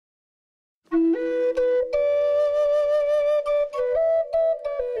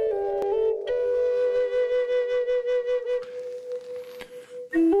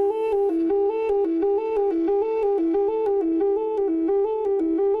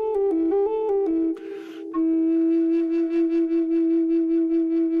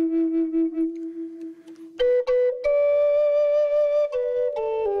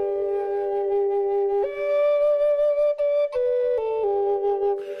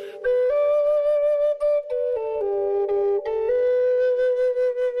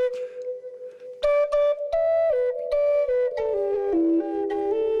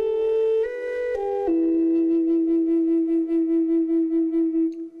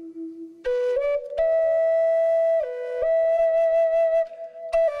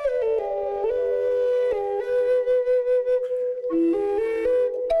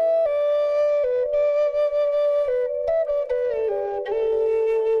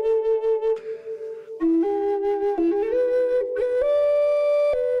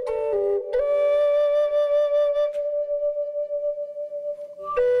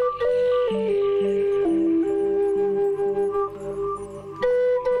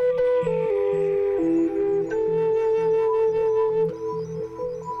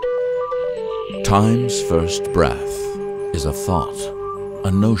Time's first breath is a thought, a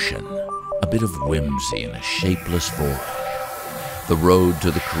notion, a bit of whimsy in a shapeless void. The road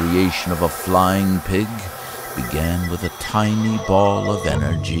to the creation of a flying pig began with a tiny ball of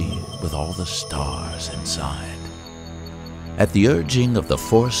energy with all the stars inside. At the urging of the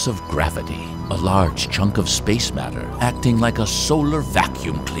force of gravity, a large chunk of space matter, acting like a solar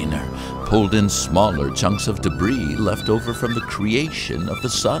vacuum cleaner, pulled in smaller chunks of debris left over from the creation of the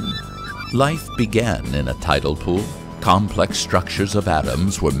sun. Life began in a tidal pool. Complex structures of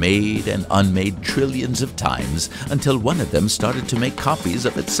atoms were made and unmade trillions of times until one of them started to make copies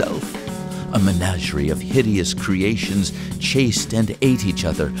of itself. A menagerie of hideous creations chased and ate each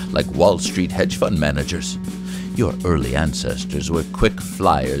other like Wall Street hedge fund managers. Your early ancestors were quick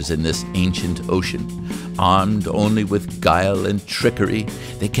flyers in this ancient ocean. Armed only with guile and trickery,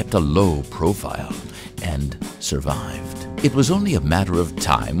 they kept a low profile and survived. It was only a matter of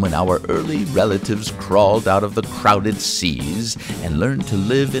time when our early relatives crawled out of the crowded seas and learned to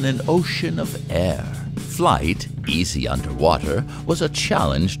live in an ocean of air. Flight, easy underwater, was a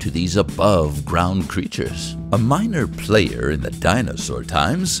challenge to these above-ground creatures. A minor player in the dinosaur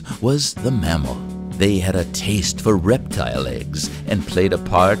times was the mammal. They had a taste for reptile eggs and played a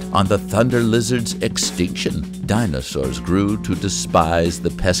part on the thunder lizard's extinction. Dinosaurs grew to despise the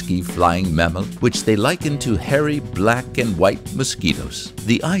pesky flying mammal, which they likened to hairy black and white mosquitoes.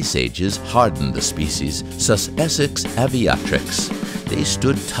 The Ice Ages hardened the species, sus essex aviatrix. They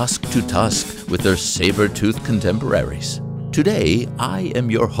stood tusk to tusk with their saber-toothed contemporaries. Today, I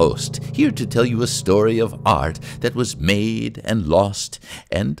am your host, here to tell you a story of art that was made and lost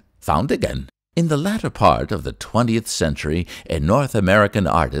and found again. In the latter part of the 20th century, a North American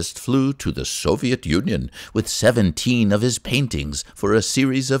artist flew to the Soviet Union with 17 of his paintings for a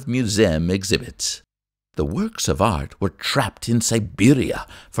series of museum exhibits. The works of art were trapped in Siberia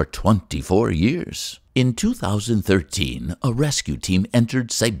for 24 years. In 2013, a rescue team entered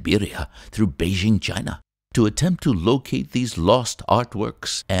Siberia through Beijing, China, to attempt to locate these lost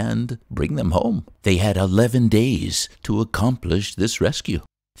artworks and bring them home. They had 11 days to accomplish this rescue.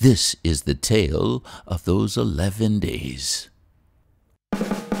 This is the tale of those 11 days.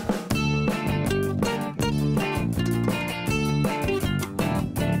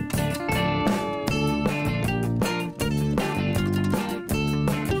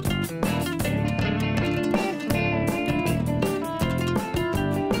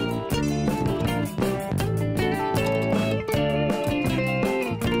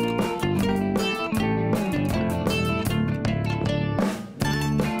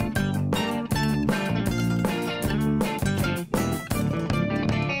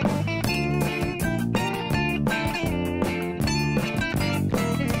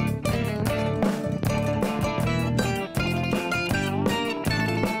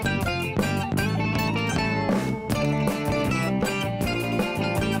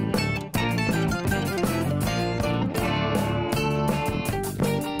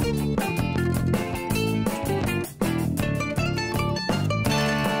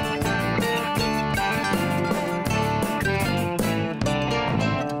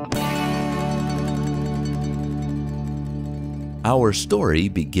 Our story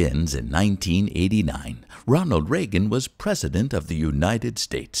begins in 1989. Ronald Reagan was President of the United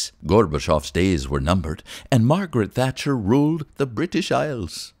States. Gorbachev's days were numbered, and Margaret Thatcher ruled the British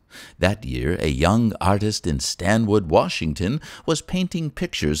Isles. That year, a young artist in Stanwood, Washington, was painting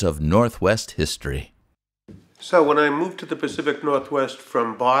pictures of Northwest history. So when I moved to the Pacific Northwest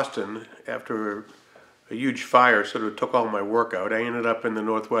from Boston, after a huge fire sort of took all my work out, I ended up in the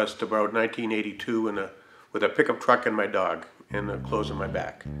Northwest about 1982 with a pickup truck and my dog and clothes on my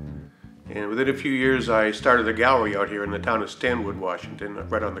back. And within a few years, I started a gallery out here in the town of Stanwood, Washington,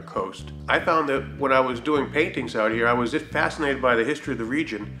 right on the coast. I found that when I was doing paintings out here, I was just fascinated by the history of the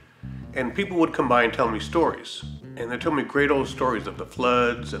region, and people would come by and tell me stories. And they told me great old stories of the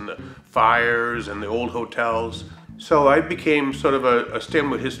floods and the fires and the old hotels. So I became sort of a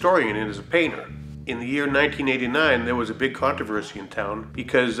Stanwood historian and as a painter. In the year 1989, there was a big controversy in town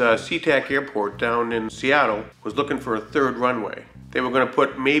because SeaTac Airport down in Seattle was looking for a third runway. They were going to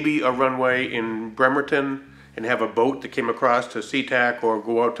put maybe a runway in Bremerton and have a boat that came across to SeaTac, or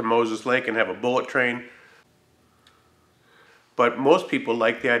go out to Moses Lake and have a bullet train. But most people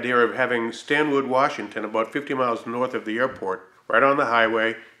liked the idea of having Stanwood, Washington, about 50 miles north of the airport, right on the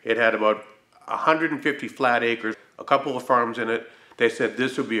highway. It had about 150 flat acres, a couple of farms in it. They said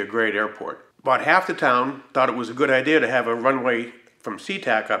this would be a great airport. About half the town thought it was a good idea to have a runway from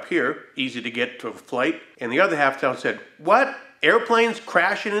SeaTac up here, easy to get to a flight. And the other half of town said, what? Airplanes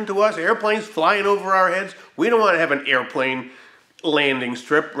crashing into us? Airplanes flying over our heads? We don't want to have an airplane landing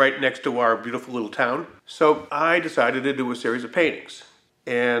strip right next to our beautiful little town. So I decided to do a series of paintings.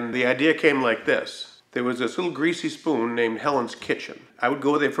 And the idea came like this. There was this little greasy spoon named Helen's Kitchen. I would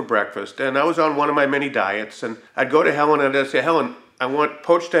go there for breakfast, and I was on one of my many diets, and I'd go to Helen and I'd say, Helen, I want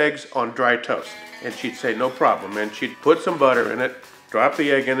poached eggs on dry toast. And she'd say, no problem. And she'd put some butter in it, drop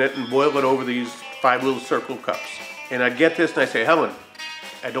the egg in it, and boil it over these 5 little circle cups. And I'd get this and I'd say, Helen,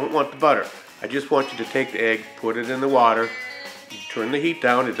 I don't want the butter. I just want you to take the egg, put it in the water, turn the heat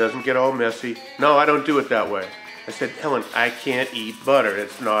down, it doesn't get all messy. No, I don't do it that way. I said, Helen, I can't eat butter.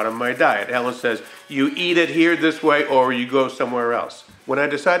 It's not on my diet. Helen says, you eat it here this way or you go somewhere else. When I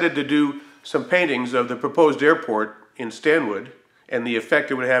decided to do some paintings of the proposed airport in Stanwood and the effect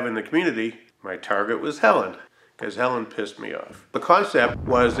it would have in the community, my target was Helen, because Helen pissed me off. The concept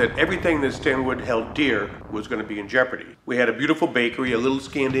was that everything that Stanwood held dear was going to be in jeopardy. We had a beautiful bakery, a little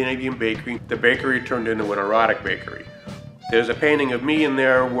Scandinavian bakery. The bakery turned into an erotic bakery. There's a painting of me in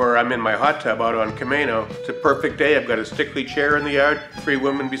there where I'm in my hot tub out on Camino. It's a perfect day. I've got a stickly chair in the yard, 3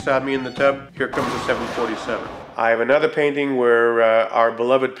 women beside me in the tub. Here comes the 747. I have another painting where our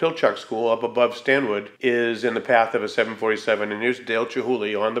beloved Pilchuck School up above Stanwood is in the path of a 747, and here's Dale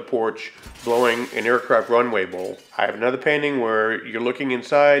Chihuly on the porch blowing an aircraft runway bowl. I have another painting where you're looking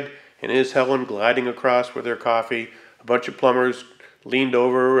inside, and here's Helen gliding across with her coffee. A bunch of plumbers leaned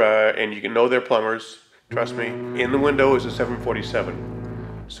over, and you can know they're plumbers. Trust me. In the window is a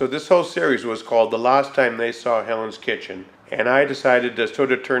 747. So this whole series was called The Last Time They Saw Helen's Kitchen. And I decided to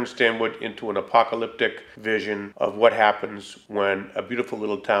sort of turn Stanwood into an apocalyptic vision of what happens when a beautiful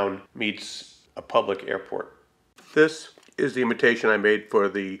little town meets a public airport. This is the invitation I made for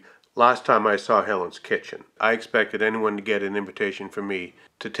the last time I saw Helen's Kitchen. I expected anyone to get an invitation from me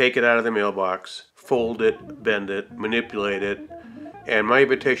to take it out of the mailbox, fold it, bend it, manipulate it, and my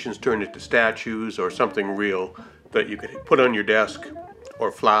invitations turned into statues or something real that you could put on your desk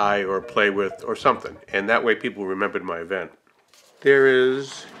or fly or play with or something. And that way people remembered my event. There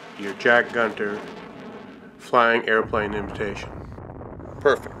is your Jack Gunter flying airplane invitation.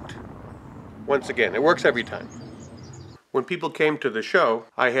 Perfect. Once again, it works every time. When people came to the show,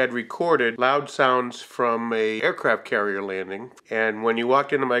 I had recorded loud sounds from a aircraft carrier landing, and when you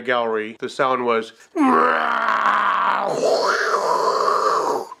walked into my gallery, the sound was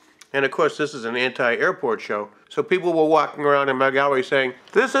and of course, this is an anti-airport show, so people were walking around in my gallery saying,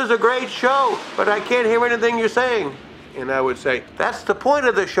 this is a great show, but I can't hear anything you're saying. And I would say, that's the point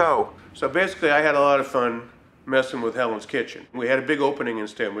of the show. So basically, I had a lot of fun messing with Helen's Kitchen. We had a big opening in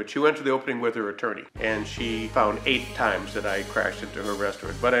Stanwood. She went to the opening with her attorney, and she found 8 times that I crashed into her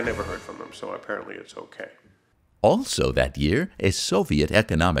restaurant, but I never heard from them, so apparently it's okay. Also that year, a Soviet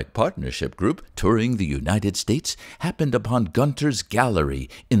Economic Partnership group touring the United States happened upon Gunter's gallery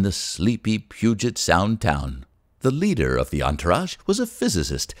in the sleepy Puget Sound town. The leader of the entourage was a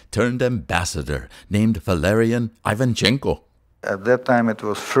physicist turned ambassador named Valerian Ivanchenko. At that time, it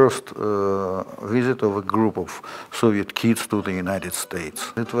was first visit of a group of Soviet kids to the United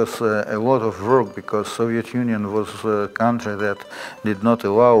States. It was a lot of work because Soviet Union was a country that did not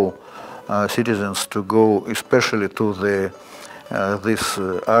allow citizens to go, especially to the this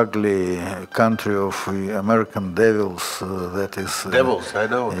ugly country of American devils. That is Devils, I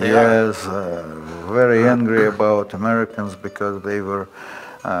know. Yes, very angry about Americans because they were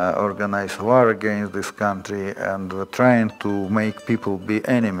organized war against this country and were trying to make people be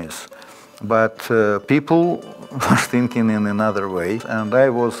enemies. But people were thinking in another way, and I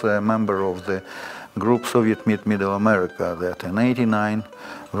was a member of the group Soviet Meet Middle America that in '89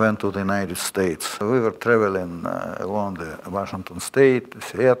 went to the United States. We were traveling along the Washington State,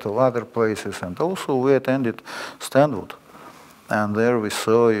 Seattle, other places, and also we attended Stanwood. And there we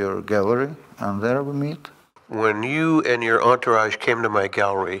saw your gallery, and there we meet. When you and your entourage came to my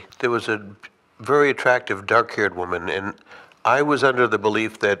gallery, there was a very attractive dark-haired woman, and I was under the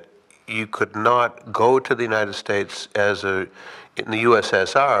belief that you could not go to the United States in the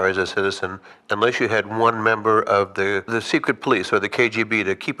USSR as a citizen unless you had one member of the secret police or the KGB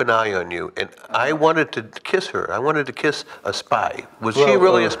to keep an eye on you. And I wanted to kiss her. I wanted to kiss a spy. Was she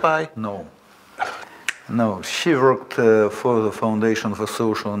really a spy? No. No, she worked for the Foundation for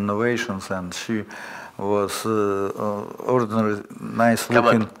Social Innovations, and she was ordinary,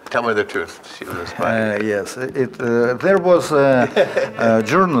 nice-looking. Tell me the truth. She was a spy. Yes, there was a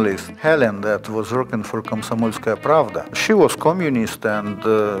journalist, Helen, that was working for Komsomolskaya Pravda. She was communist, and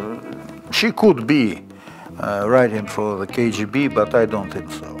she could be writing for the KGB, but I don't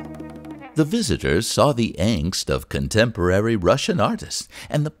think so. The visitors saw the angst of contemporary Russian artists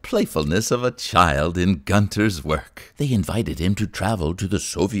and the playfulness of a child in Gunter's work. They invited him to travel to the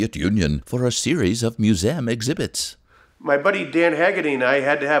Soviet Union for a series of museum exhibits. My buddy Dan Haggerty and I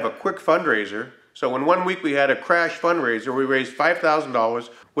had to have a quick fundraiser. So in 1 week we had a crash fundraiser. We raised $5,000.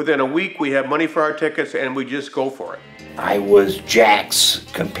 Within a week we had money for our tickets and we just go for it. I was Jack's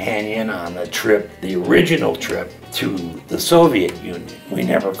companion on the trip, the original trip to the Soviet Union. We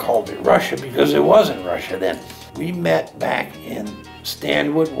never called it Russia because it wasn't Russia then. We met back in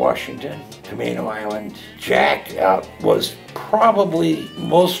Stanwood, Washington, Camino Island. Jack was probably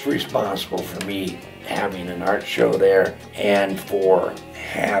most responsible for me having an art show there and for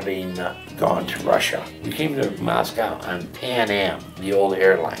having gone to Russia. We came to Moscow on Pan Am, the old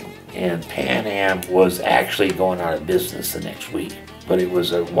airline, and Pan Am was actually going out of business the next week. But it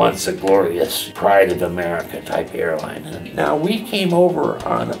was once a glorious Pride of America type airline. And now we came over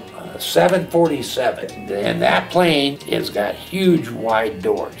on a 747, and that plane has got huge wide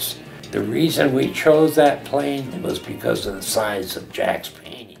doors. The reason we chose that plane was because of the size of Jack's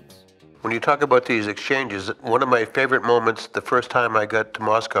paintings. When you talk about these exchanges, one of my favorite moments, the first time I got to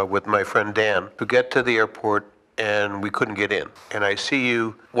Moscow with my friend Dan, to get to the airport and we couldn't get in. And I see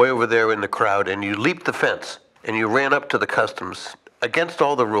you way over there in the crowd and you leaped the fence and you ran up to the customs against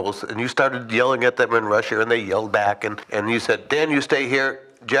all the rules and you started yelling at them in Russia and they yelled back and you said, Dan, you stay here,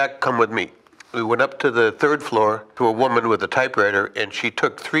 Jack, come with me. We went up to the third floor to a woman with a typewriter and she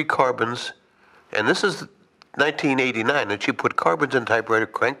took 3 carbons, and this is 1989, and she put carbons in typewriter,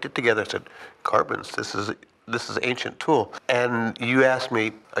 cranked it together, said, carbons, this is ancient tool. And you asked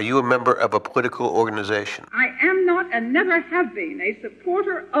me, are you a member of a political organization? I am not and never have been a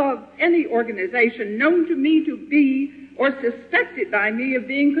supporter of any organization known to me to be or suspected by me of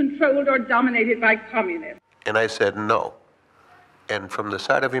being controlled or dominated by communists. And I said no. And from the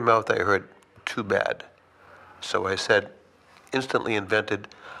side of your mouth I heard, too bad. So I said, instantly invented,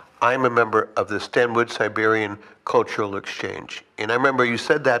 I'm a member of the Stanwood Siberian Cultural Exchange. And I remember you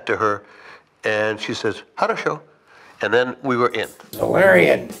said that to her, and she says, Хорошо. And then we were in.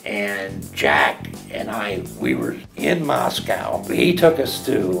 Valerian and Jack and I, we were in Moscow. He took us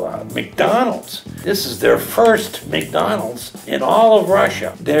to McDonald's. This is their first McDonald's in all of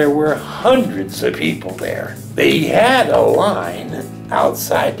Russia. There were hundreds of people there. They had a line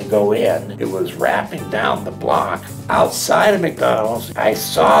outside to go in. It was wrapping down the block. Outside of McDonald's, I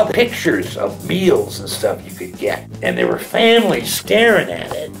saw the pictures of meals and stuff you could get. And there were families staring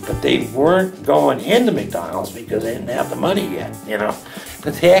at it, but they weren't going into McDonald's because they didn't have the money yet, you know.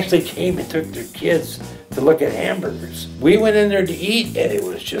 But they actually came and took their kids to look at hamburgers. We went in there to eat, and it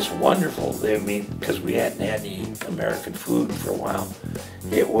was just wonderful. I mean, because we hadn't had any American food for a while.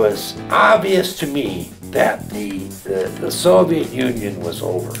 It was obvious to me that the Soviet Union was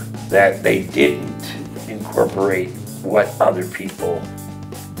over, that they didn't incorporate what other people's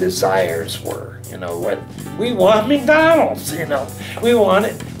desires were. You know, what we want McDonald's, you know. We want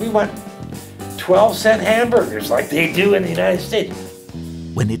 12-cent hamburgers like they do in the United States.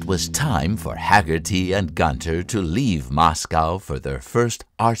 When it was time for Haggerty and Gunter to leave Moscow for their first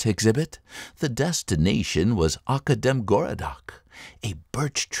art exhibit, the destination was Akademgorodok, a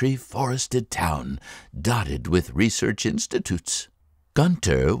birch-tree forested town dotted with research institutes.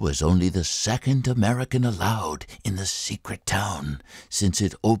 Gunter was only the second American allowed in the secret town since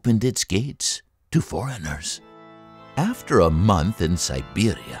it opened its gates to foreigners. After a month in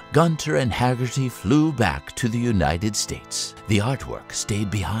Siberia, Gunter and Haggerty flew back to the United States. The artwork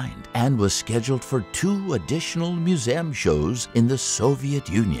stayed behind and was scheduled for 2 additional museum shows in the Soviet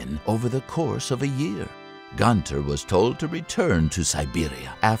Union over the course of a year. Gunter was told to return to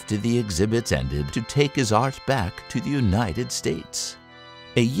Siberia after the exhibits ended to take his art back to the United States.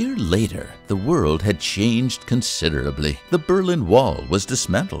 A year later, the world had changed considerably. The Berlin Wall was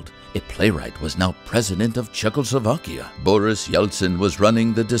dismantled. A playwright was now president of Czechoslovakia. Boris Yeltsin was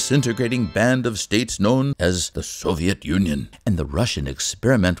running the disintegrating band of states known as the Soviet Union. And the Russian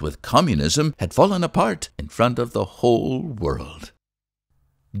experiment with communism had fallen apart in front of the whole world.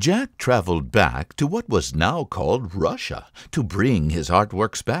 Jack traveled back to what was now called Russia to bring his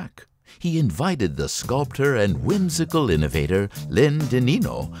artworks back. He invited the sculptor and whimsical innovator Lynn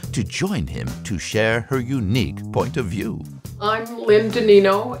Denino to join him to share her unique point of view. I'm Lynn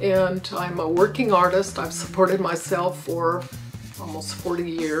Denino, and I'm a working artist. I've supported myself for almost 40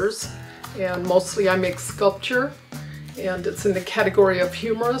 years, and mostly I make sculpture, and it's in the category of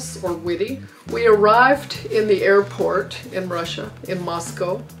humorous or witty. We arrived in the airport in Russia, in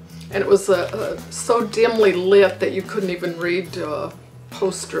Moscow, and it was so dimly lit that you couldn't even read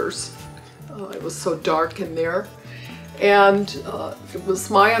posters. It was so dark in there. And it was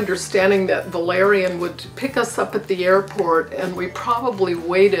my understanding that Valerian would pick us up at the airport, and we probably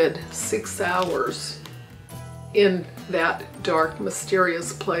waited 6 hours in that dark,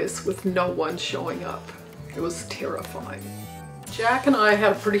 mysterious place with no one showing up. It was terrifying. Jack and I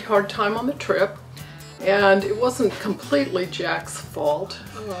had a pretty hard time on the trip, and it wasn't completely Jack's fault.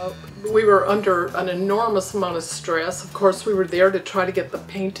 We were under an enormous amount of stress. Of course, we were there to try to get the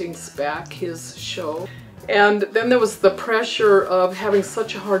paintings back, his show. And then there was the pressure of having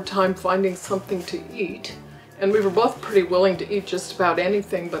such a hard time finding something to eat. And we were both pretty willing to eat just about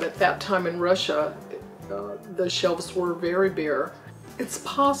anything, but at that time in Russia, the shelves were very bare. It's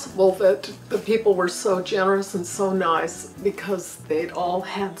possible that the people were so generous and so nice because they'd all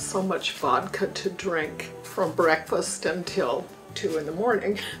had so much vodka to drink from breakfast until 2 in the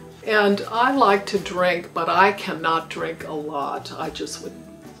morning. And I like to drink, but I cannot drink a lot. I just it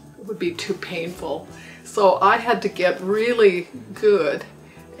would be too painful. So I had to get really good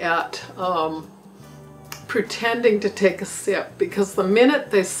at pretending to take a sip, because the minute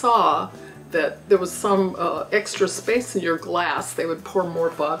they saw that there was some extra space in your glass, they would pour more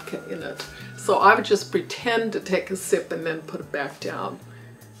vodka in it. So I would just pretend to take a sip and then put it back down.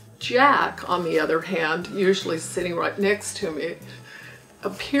 Jack, on the other hand, usually sitting right next to me,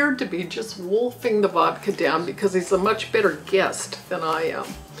 appeared to be just wolfing the vodka down because he's a much better guest than I am.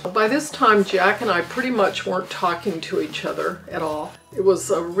 By this time, Jack and I pretty much weren't talking to each other at all. It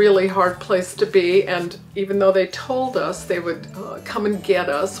was a really hard place to be, and even though they told us they would come and get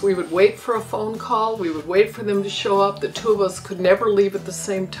us, we would wait for a phone call, we would wait for them to show up. The two of us could never leave at the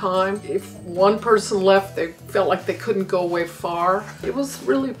same time. If one person left, they felt like they couldn't go away far. It was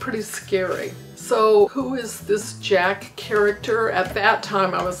really pretty scary. So who is this Jack character? At that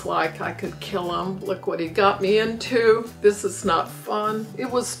time I was like, I could kill him. Look what he got me into. This is not fun. It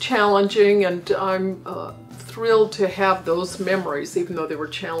was challenging, and I'm thrilled to have those memories, even though they were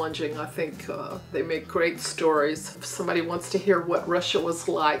challenging. I think they make great stories. If somebody wants to hear what Russia was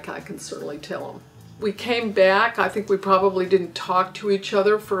like, I can certainly tell them. We came back. I think we probably didn't talk to each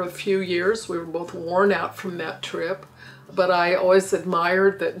other for a few years. We were both worn out from that trip. But I always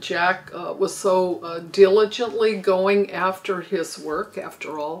admired that Jack was so diligently going after his work,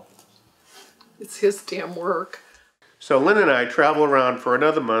 after all. It's his damn work. So Lynn and I travel around for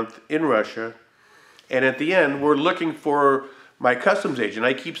another month in Russia, and at the end we're looking for my customs agent.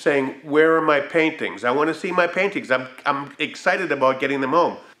 I keep saying, where are my paintings? I want to see my paintings. I'm excited about getting them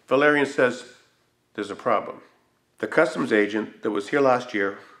home. Valerian says, there's a problem. The customs agent that was here last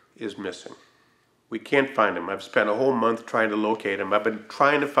year is missing. We can't find him. I've spent a whole month trying to locate him. I've been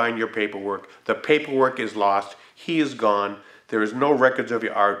trying to find your paperwork. The paperwork is lost. He is gone. There is no records of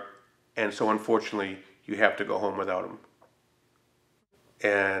your art. And so unfortunately, you have to go home without him.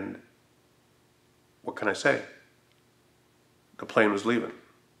 And what can I say? The plane was leaving.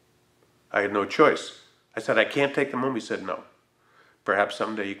 I had no choice. I said, I can't take them home. He said, no. Perhaps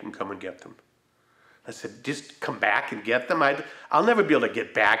someday you can come and get them. I said, just come back and get them? I'll never be able to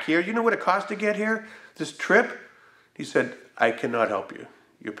get back here. You know what it costs to get here? This trip? He said, I cannot help you.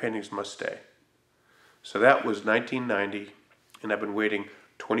 Your paintings must stay. So that was 1990, and I've been waiting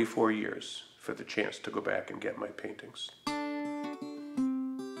 24 years for the chance to go back and get my paintings.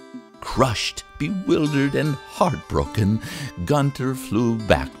 Crushed, bewildered, and heartbroken, Gunter flew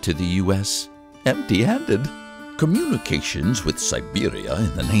back to the U.S. empty-handed. Communications with Siberia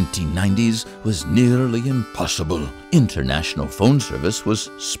in the 1990s was nearly impossible. International phone service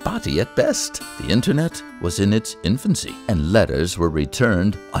was spotty at best. The internet was in its infancy, and letters were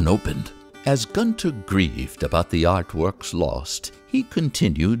returned unopened. As Gunter grieved about the artworks lost, he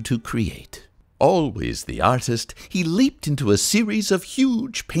continued to create. Always the artist, he leaped into a series of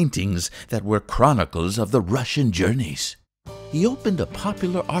huge paintings that were chronicles of the Russian journeys. He opened a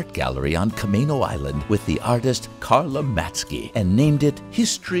popular art gallery on Kameno Island with the artist Karla Matsky and named it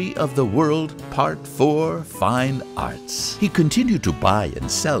History of the World Part 4 Fine Arts. He continued to buy and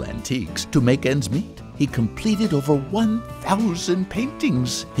sell antiques to make ends meet. He completed over 1,000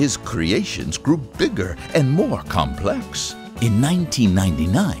 paintings. His creations grew bigger and more complex. In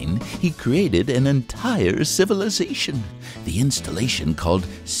 1999, he created an entire civilization. The installation, called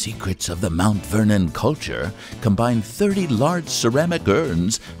Secrets of the Mount Vernon Culture, combined 30 large ceramic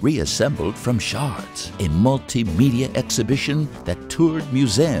urns reassembled from shards. A multimedia exhibition that toured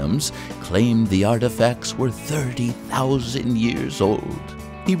museums claimed the artifacts were 30,000 years old.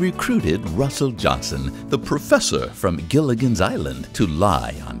 He recruited Russell Johnson, the professor from Gilligan's Island, to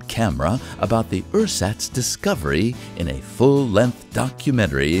lie on camera about the ersatz discovery in a full-length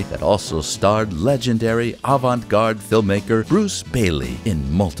documentary that also starred legendary avant-garde filmmaker Bruce Bailey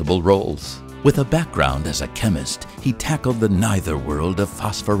in multiple roles. With a background as a chemist, he tackled the neither world of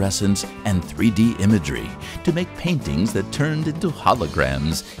phosphorescence and 3D imagery to make paintings that turned into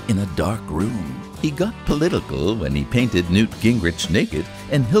holograms in a dark room. He got political when he painted Newt Gingrich naked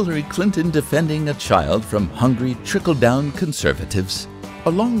and Hillary Clinton defending a child from hungry, trickle-down conservatives.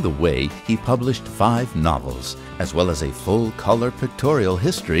 Along the way, he published 5 novels, as well as a full-color pictorial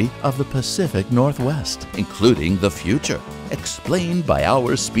history of the Pacific Northwest, including the future, explained by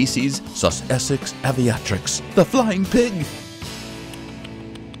our species Sus Essex aviatrix, the flying pig.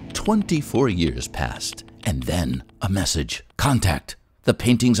 24 years passed, and then a message. Contact. The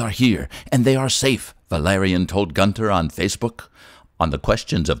paintings are here, and they are safe, Valerian told Gunter on Facebook. On the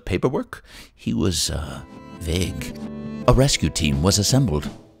questions of paperwork, he was, vague. A rescue team was assembled.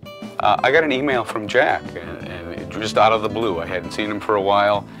 I got an email from Jack, and just out of the blue. I hadn't seen him for a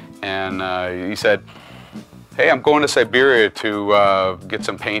while, and he said, "Hey, I'm going to Siberia to get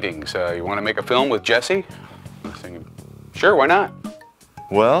some paintings. You want to make a film with Jesse?" I was thinking, sure, why not?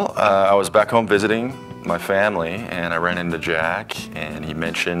 Well, I was back home visiting my family, and I ran into Jack, and he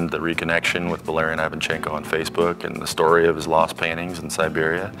mentioned the reconnection with Valerian Ivanchenko on Facebook and the story of his lost paintings in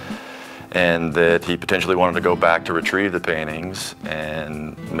Siberia, and that he potentially wanted to go back to retrieve the paintings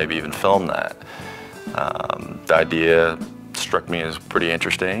and maybe even film that. The idea struck me as pretty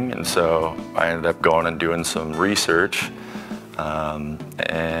interesting, and so I ended up going and doing some research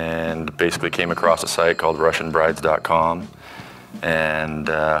and basically came across a site called RussianBrides.com, and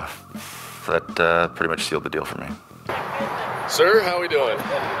that pretty much sealed the deal for me. Sir, how we doing?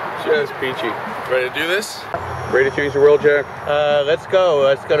 Just peachy. Ready to do this? Ready to change the world, Jack? Let's go.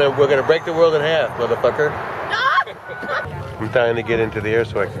 We're gonna break the world in half, motherfucker. I'm dying to get into the air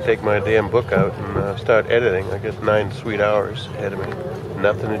so I can take my damn book out and start editing. I got 9 sweet hours ahead of me.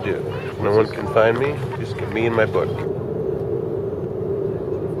 Nothing to do. No one can find me. Just get me and my book.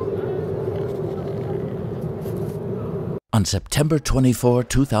 On September 24,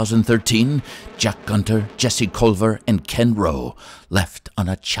 2013, Jack Gunter, Jesse Colver, and Ken Rowe left on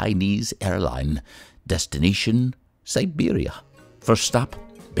a Chinese airline. Destination, Siberia. First stop,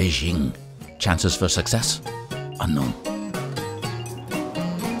 Beijing. Chances for success, unknown.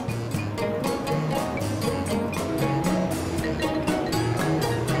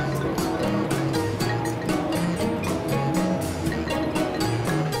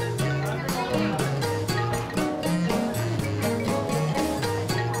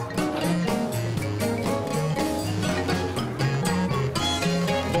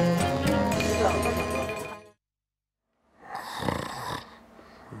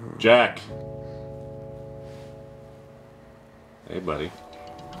 Jack. Hey, buddy.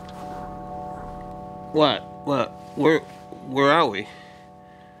 What? Where are we?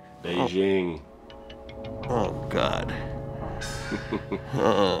 Beijing. Oh, God.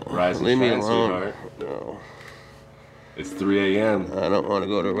 Rise and Leave me shine, alone. sweetheart. No. It's 3 a.m. I don't want to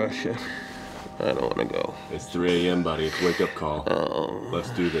go to Russia. I don't want to go. It's 3 a.m., buddy. It's wake-up call. Oh. Let's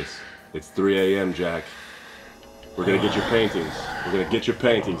do this. It's 3 a.m., Jack. We're gonna get your paintings. We're gonna get your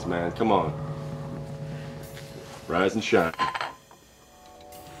paintings, man. Come on. Rise and shine.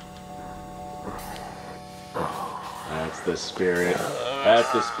 That's the spirit.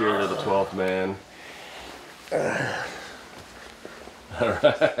 That's the spirit of the 12th man. All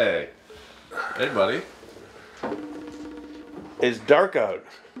right. Hey, buddy. It's dark out.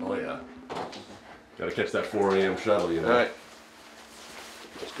 Oh, yeah. Gotta catch that 4 a.m. shuttle, you know. All right.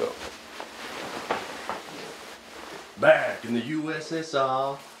 Let's go. Back in the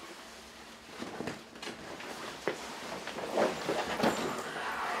USSR.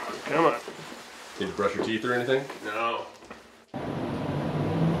 Come on. Need to brush your teeth or anything? No.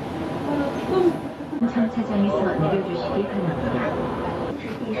 정차장에서 내려주시기 바랍니다.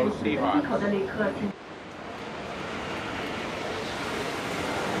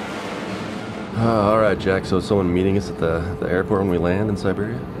 All right, Jack. So is someone meeting us at the airport when we land in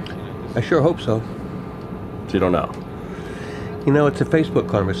Siberia? I sure hope so. So you don't know? You know, it's a Facebook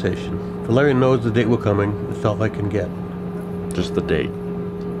conversation. Valerian knows the date we're coming. That's all I can get. Just the date.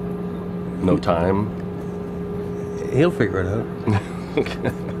 No time? He'll figure it out.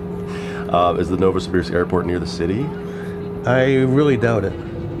 Is the Novosibirsk airport near the city? I really doubt it.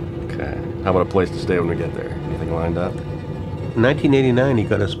 Okay. How about a place to stay when we get there? Anything lined up? In 1989, he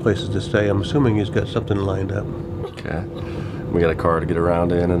got us places to stay. I'm assuming he's got something lined up. Okay. We got a car to get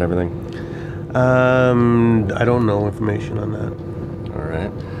around in and everything? I don't know information on that. All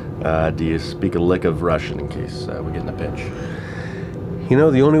right. Do you speak a lick of Russian in case we get in a pinch? You know,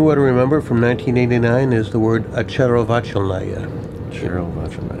 the only word I remember from 1989 is the word acharovachelnaya.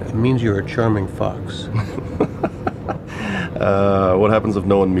 Acharovachelnaya. It means you're a charming fox. What happens if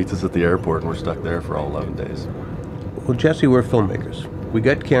no one meets us at the airport and we're stuck there for all 11 days? Well, Jesse, we're filmmakers. We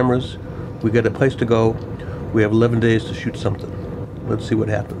got cameras. We got a place to go. We have 11 days to shoot something. Let's see what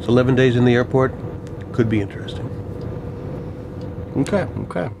happens. 11 days in the airport, could be interesting. Okay,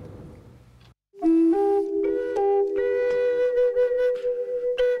 okay.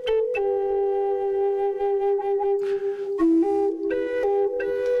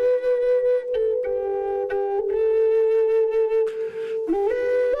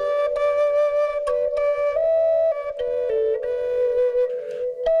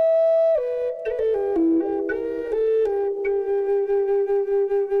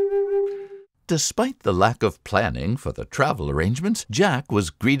 Despite the lack of planning for the travel arrangements, Jack was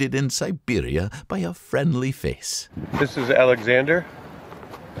greeted in Siberia by a friendly face. This is Alexander.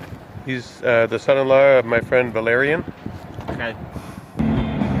 He's the son-in-law of my friend Valerian. Okay.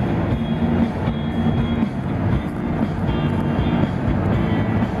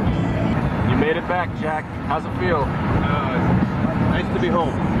 You made it back, Jack. How's it feel? Nice to be home.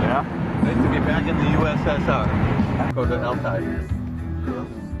 Yeah? Nice to be back in the USSR. Go to Altai.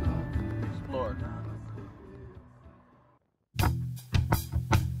 Explore.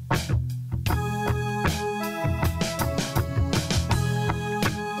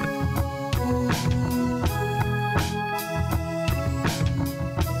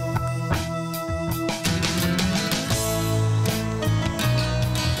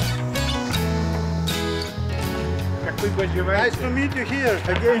 Nice to meet you here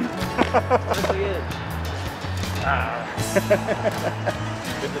again.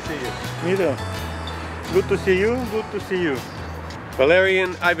 Good to see you. Me too. Good to see you. Good to see you.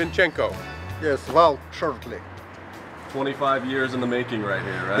 Valerian Ivanchenko. Yes, Val, shortly. 25 years in the making right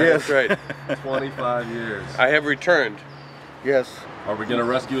here, right? Yes. Right. 25 years. I have returned. Yes. Are we gonna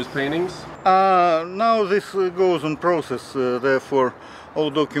rescue his paintings? Now this goes on process, therefore all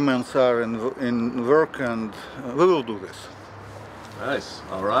documents are in work, and we will do this. Nice.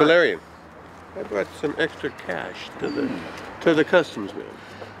 All right. Valerian, I brought some extra cash to the customs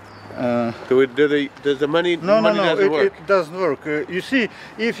man. Does the money? No, doesn't work? it doesn't work. You see,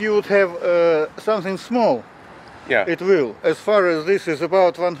 if you would have something small, Yeah. it will. As far as this is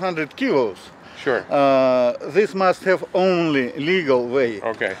about 100 kilos, Sure. this must have only legal way.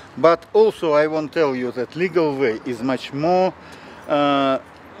 Okay. But also I want to tell you that legal way is much more,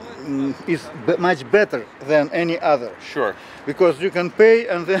 much better than any other. Sure. Because you can pay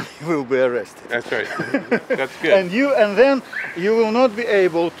and then you will be arrested. That's right. That's good. And then you will not be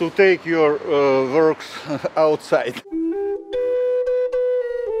able to take your works outside.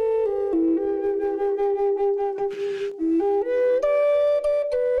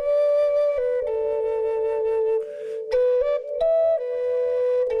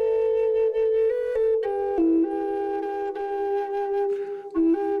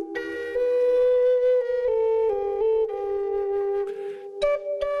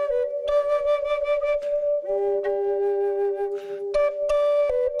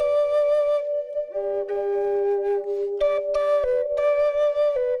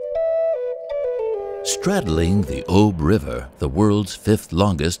 Straddling the Ob River, the world's fifth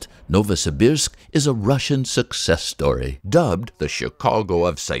longest, Novosibirsk is a Russian success story. Dubbed the Chicago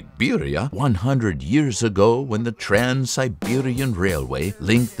of Siberia 100 years ago when the Trans-Siberian Railway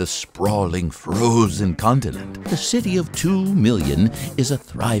linked the sprawling frozen continent, the city of 2 million is a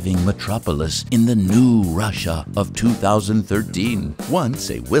thriving metropolis in the new Russia of 2013. Once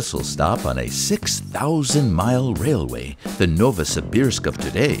a whistle stop on a 6,000-mile railway, the Novosibirsk of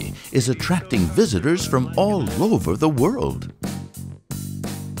today is attracting visitors from all over the world.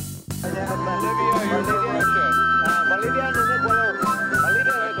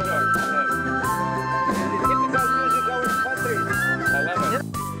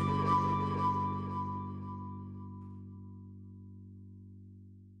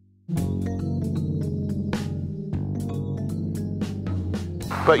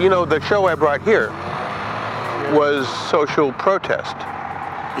 But you know, the show I brought here was social protest.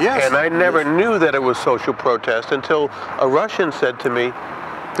 Yes. And I never knew that it was social protest until a Russian said to me,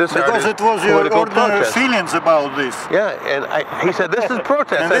 this Because it was your ordinary feelings about this. Yeah, and he said, this is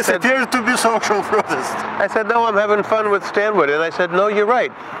protest. And this appeared to be social protest. I said, no, I'm having fun with Stanwood. And I said, no, you're right.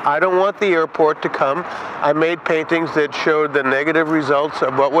 I don't want the airport to come. I made paintings that showed the negative results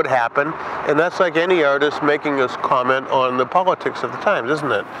of what would happen. And that's like any artist making a comment on the politics of the times,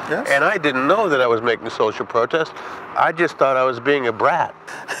 isn't it? Yes. And I didn't know that I was making social protest. I just thought I was being a brat.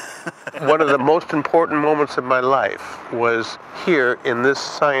 One of the most important moments of my life was here in this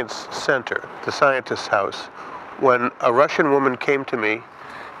science center, the scientist's house, when a Russian woman came to me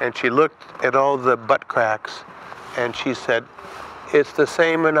and she looked at all the butt cracks and she said, it's the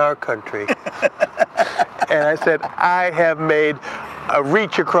same in our country. And I said, I have made a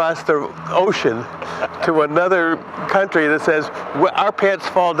reach across the ocean to another country that says, our pants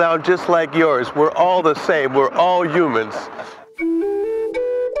fall down just like yours. We're all the same. We're all humans.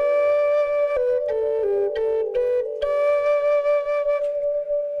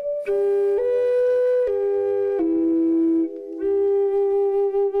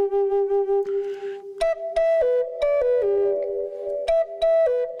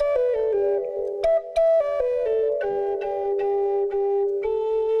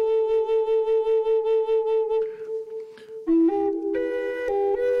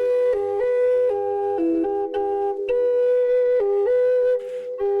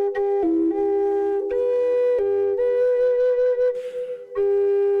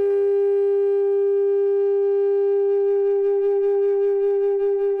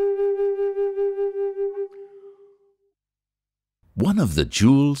 One of the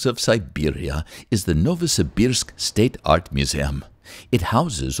jewels of Siberia is the Novosibirsk State Art Museum. It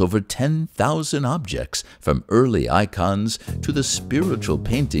houses over 10,000 objects, from early icons to the spiritual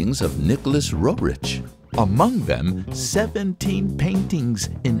paintings of Nicholas Roerich. Among them, 17 paintings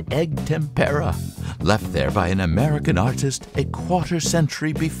in egg tempera, left there by an American artist a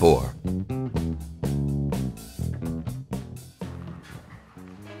quarter-century before.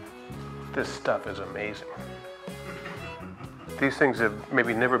 This stuff is amazing. These things have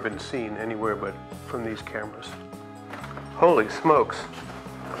maybe never been seen anywhere but from these cameras. Holy smokes.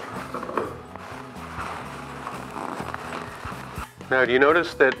 Now, do you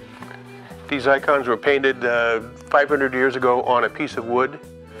notice that these icons were painted 500 years ago on a piece of wood,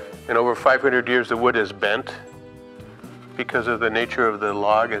 and over 500 years the wood is bent because of the nature of the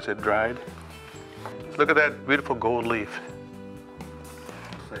log as it dried? Look at that beautiful gold leaf.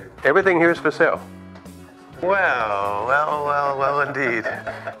 Everything here is for sale. Well, well, well, well, indeed.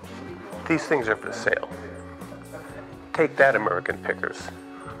 These things are for sale. Take that, American pickers.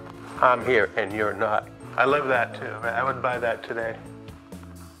 I'm here and you're not. I love that too. I would buy that today.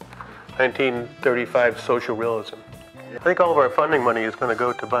 1935 social realism. I think all of our funding money is going to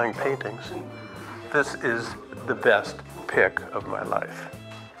go to buying paintings. This is the best pick of my life.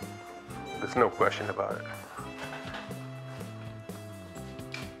 There's no question about it.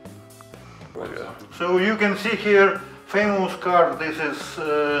 So you can see here famous car. This is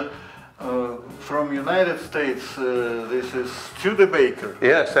from United States. This is Studebaker.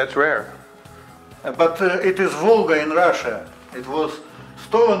 Yes, that's rare. But it is Volga in Russia. It was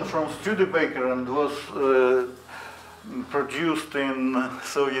stolen from Studebaker and was produced in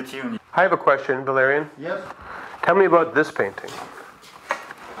Soviet Union. I have a question, Valerian. Yes. Tell me about this painting.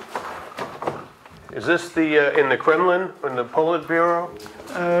 Is this the in the Kremlin, in the Politburo?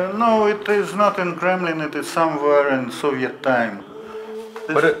 No, it is not in Kremlin. It is somewhere in Soviet time.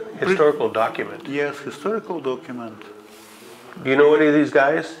 What a historical document. Yes, historical document. Do you know any of these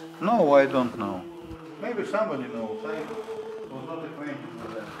guys? No, I don't know. Maybe somebody knows. I was not acquainted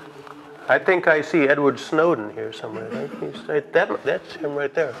with them. I think I see Edward Snowden here somewhere. Right? That's him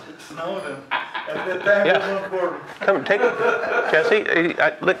right there. Snowden. At that time, Yeah. he was not born. Come, take it,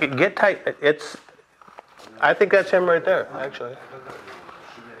 Jesse. Look, get tight. I think that's him right there, actually.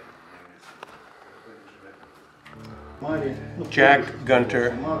 Jack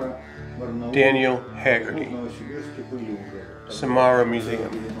Gunter, Daniel Haggerty, Samara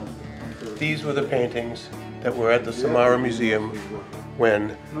Museum. These were the paintings that were at the Samara Museum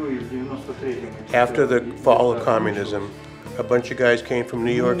when, after the fall of communism, a bunch of guys came from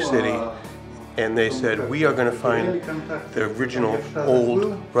New York City and they said, we are going to find the original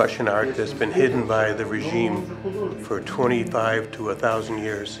old Russian art that's been hidden by the regime for 25 to 1,000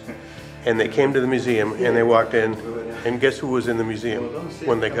 years. And they came to the museum and they walked in, and guess who was in the museum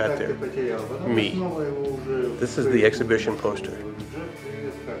when they got there? Me. This is the exhibition poster.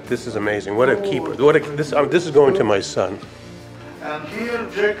 This is amazing. What a keeper. This is going to my son. And here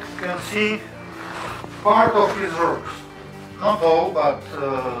Jack can see part of his works. Not all, but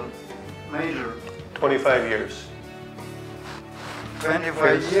major. 25 years. 25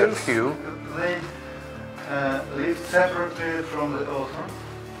 Here's years. a few. They lived separately from the author.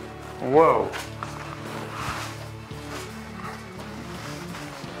 Whoa.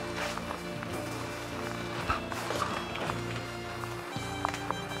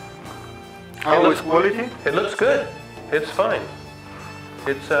 How is quality? It looks good. It's fine.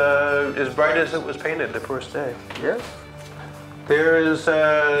 It's as bright as it was painted the first day. Yes. There is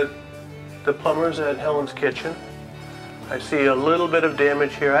the plumbers at Helen's Kitchen. I see a little bit of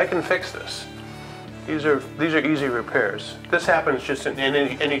damage here. I can fix this. These are easy repairs. This happens just in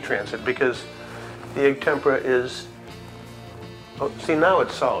any transit because the egg tempera is. Oh, see, now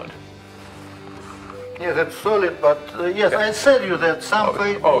it's solid. Yes, it's solid, but yes, I said you that some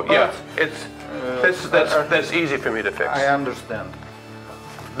pages. Oh yeah, that's easy for me to fix. I understand.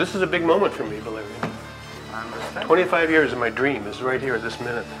 This is a big moment for me, believe me. I understand. 25 years of my dream is right here at this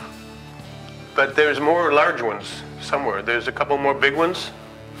minute. But there's more large ones somewhere. There's a couple more big ones.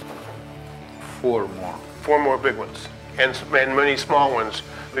 4 more. 4 more big ones. And many small ones.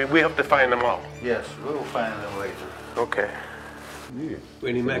 We have to find them all. Yes, we'll find them later. Okay.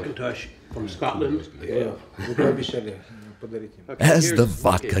 Rainy McIntosh from Scotland. Yeah. As the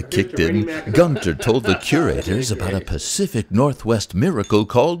vodka kicked in, Gunter told the curators about a Pacific Northwest miracle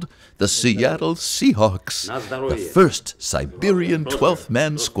called the Seattle Seahawks. The first Siberian 12th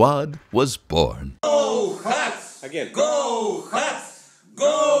man squad was born. Go Hats! Again. Go Hats!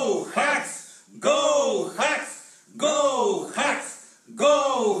 Go Hats! Go Hats! Go Hats!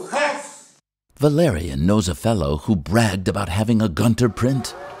 Go Hats! Valerian knows a fellow who bragged about having a Gunter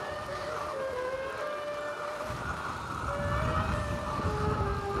print.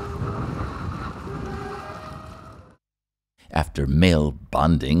 After male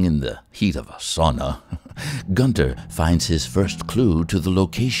bonding in the heat of a sauna, Gunter finds his first clue to the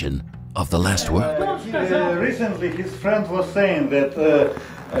location of the last work. Recently, his friend was saying that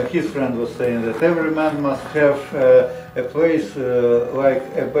every man must have a place like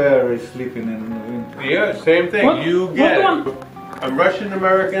a bear is sleeping in the winter. Yeah, same thing. You get it. Russian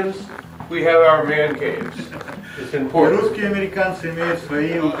Americans, we have our man caves. It's important. Русские американцы имеют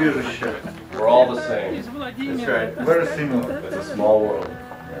свои убежища. We're all the same. That's right. Very similar. It's a small world.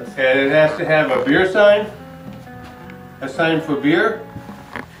 And it has to have a beer sign, a sign for beer.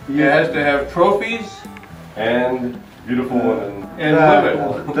 It has to have trophies And beautiful women. and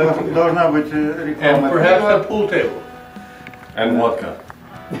women. Должна быть реклама. And perhaps a pool table. And vodka.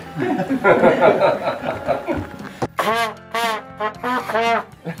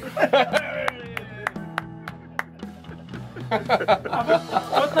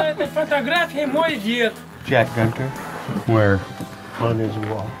 Вот на этой фотографии мой дед. Jack Gunter? Where? On his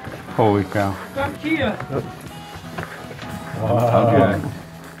wall. Holy cow. Там here. Okay.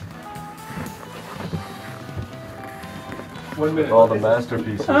 1 minute. All the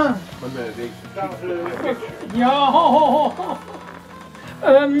masterpieces. 1 minute.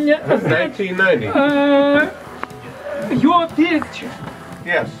 That's 1990. Your picture.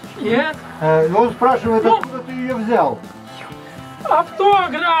 Yes. Yes. Он спрашивает, откуда ты ее взял?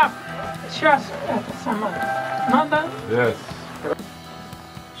 Автограф. Сейчас это самое. Надо. Yes.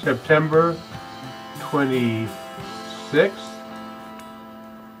 September 26th,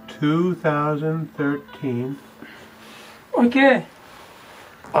 2013. Okay.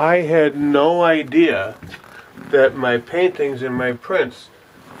 I had no idea that my paintings and my prints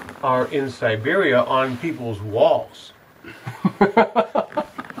are in Siberia on people's walls.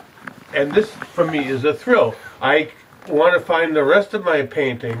 And this, for me, is a thrill. I want to find the rest of my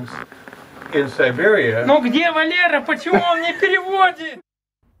paintings in Siberia. Ну где Валера? Почему он не переводит?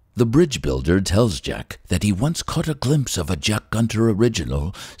 The bridge builder tells Jack that he once caught a glimpse of a Jack Gunter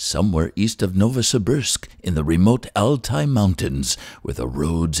original somewhere east of Novosibirsk in the remote Altai Mountains, where the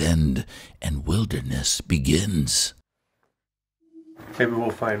roads end and wilderness begins. Maybe we'll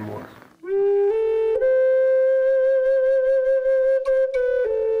find more.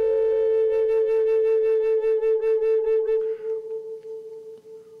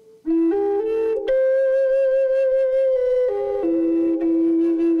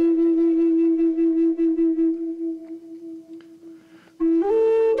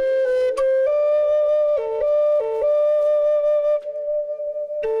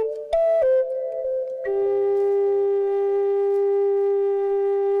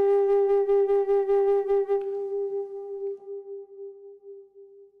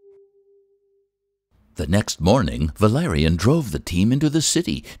 The next morning, Valerian drove the team into the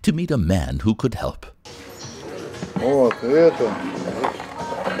city to meet a man who could help. Вот это.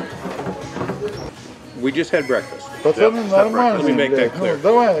 We just had breakfast. Пацаны нормально. Let me make that clear.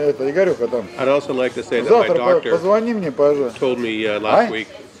 Давай это, Игорюха там. I'd also like to say that my Завтра doctor позвони мне, пожалуйста. told me last week,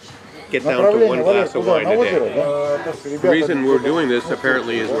 get down to 1 glass of wine a day. The reason we're doing this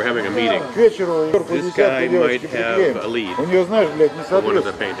apparently is we're having a meeting. This guy might have a lead У нее, знаешь, блядь, не for one of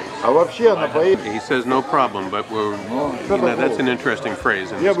the соответствует. paintings. А вообще она поедет. He says no problem, but we're, that's an interesting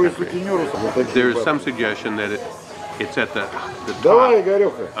phrase in Я this бы и country. сутенеру вот такие There's бабы. some suggestion that it's at the Давай, top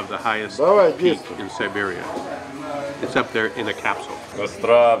Игорюха. of the highest Давай, peak действуй. in Siberia. It's up there in a capsule.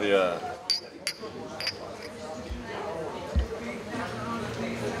 Здравия.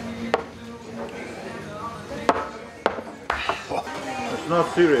 It's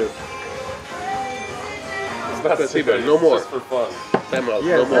not serious. It's not Спасибо. serious, No more. Just for fun. Time out.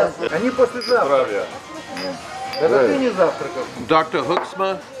 Yes, No more. они послезавтра. Здравия. Это ты не завтракал. Dr.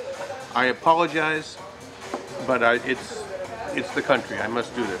 Huxma, I apologize, but it's the country. I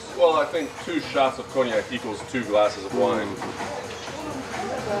must do this. Well, I think 2 shots of cognac equals 2 glasses of wine.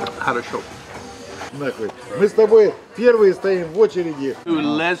 How to show. Мы с тобой первые стоим в очереди. To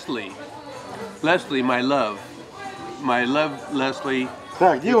Leslie. Leslie, my love. My love, Leslie.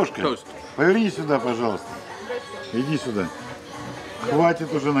 Так, девушка, Toast. поверни сюда, пожалуйста. Иди сюда.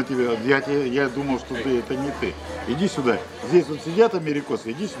 Хватит уже на тебя. Я думал, что ты это не ты. Иди сюда. Здесь вот сидят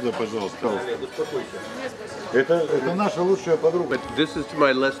америкосы. Иди сюда, пожалуйста. Это наша лучшая подруга. But this is to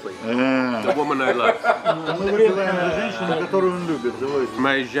my Leslie, the woman I love. Мы врезаем женщину, которую он любит.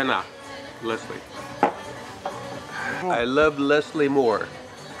 My жена, Leslie. I love Leslie more.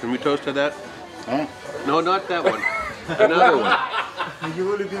 Can we toast to that? No, not that one. Another one.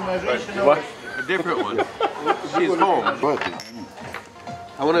 Его любимая женщина. What? A different one. She's home.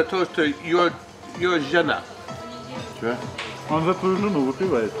 I want to toast to your жена. Он за твою жену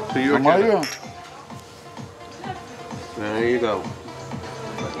выпивает. To your А мою? There you go.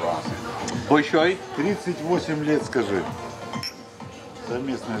 Большой? 38 лет, скажи.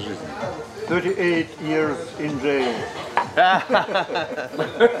 Совместная жизнь. 38 years in jail.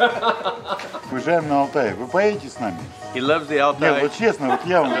 Уезжаем на Алтай. Вы поедете с нами? He loves the Altai. Нет, вот честно, вот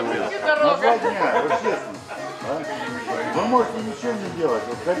я вам говорю. На 2 дня, вот честно. Вы можете ничего не делать.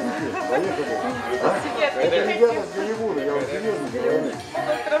 Вот хотите, поехали. Это ребята с Голливуда, я вам серьезно говорю.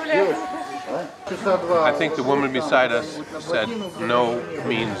 Девочки, часа 2. I think the woman beside us said no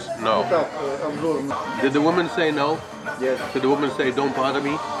means no. Did the woman say no? Yes. Did the woman say don't bother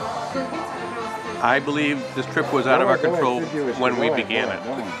me? I believe this trip was out of our control when we began it.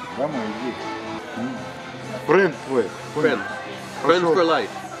 Домой иди. Френд твой. Friends. Friends for life.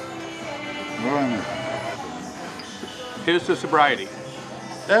 Ладно. Here's to sobriety.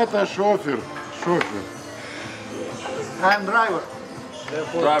 Это шофер. Шофер. I'm driver.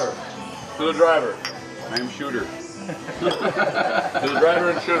 Driver. To the driver. I'm shooter. To the driver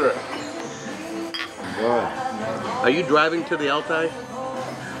and shooter. Are you driving to the Altai?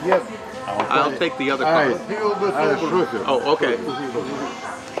 Yes. I'll take the other car. Шофер. Oh, okay.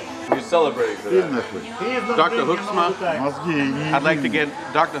 You're celebrating today. Dr. Huxma, Мозги не I'd like to get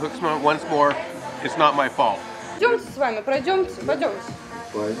Dr. Huxma once more. It's not my fault. Пойдемте с вами, пройдемте, пойдемте.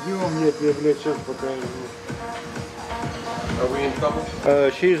 Пойдем, я тебе, блядь, сейчас покажу. Are we in trouble?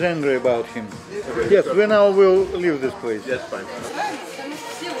 She's angry about him. Yes, we now will leave this place. Yes, fine.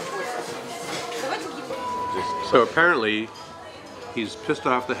 So apparently, he's pissed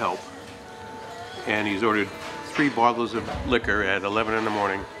off the help, and he's ordered 3 bottles of liquor at 11 in the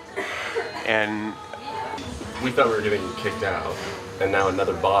morning, and We thought we were getting kicked out, and now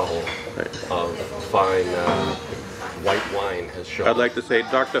another bottle of fine white wine has shown. I'd like to say,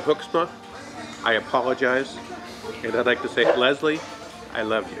 Dr. Huxma, I apologize, and I'd like to say, Leslie, I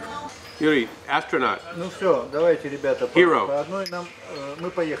love you. Yuri, astronaut. Ну все, давайте, ребята, Hero. по одной нам, мы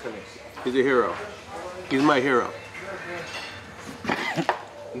поехали. He's a hero. He's my hero.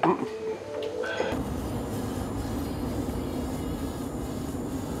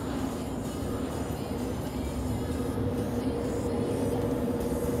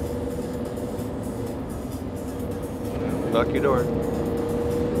 Lock your door.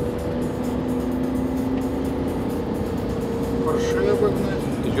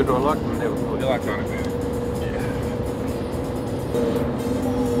 Is your door locked? Never. You're locked on it.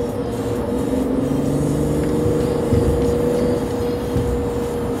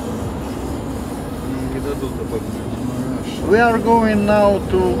 We are going now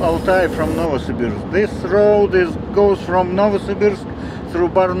to Altai from Novosibirsk. This road goes from Novosibirsk through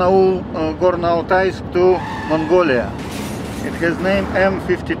Barnaul, Gorno-Altaysk to Mongolia. It has name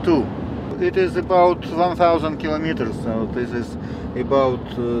M52. It is about 1,000 kilometers, so this is about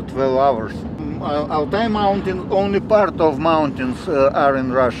 12 hours. Altai mountain, only part of mountains are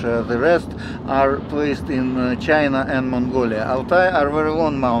in Russia, the rest are placed in China and Mongolia. Altai are very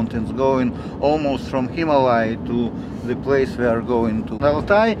long mountains, going almost from Himalaya to the place we are going to.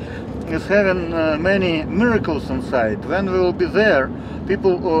 Altai is having many miracles inside. When we will be there,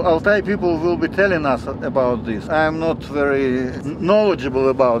 Altai people will be telling us about this. I am not very knowledgeable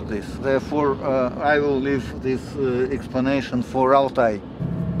about this, therefore I will leave this explanation for Altai.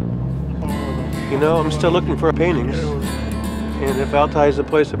 You know, I'm still looking for paintings, and if Altai is a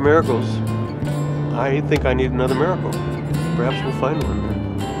place of miracles, I think I need another miracle. Perhaps we'll find one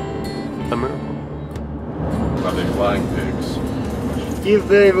there. A miracle. Are they flying pigs? If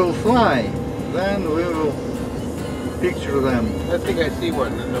they will fly, then we will picture them. I think I see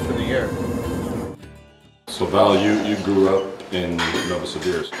one up in the air. So Val, you grew up in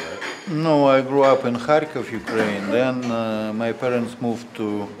Novosibirsk, right? No, I grew up in Kharkiv, Ukraine. Then my parents moved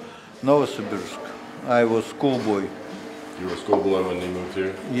to Novosibirsk. I was schoolboy. You were a schoolboy when you moved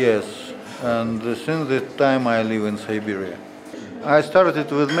here? Yes, and since that time I live in Siberia. I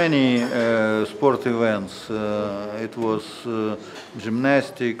started with many sport events. It was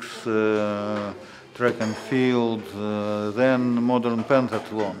gymnastics, track and field, then modern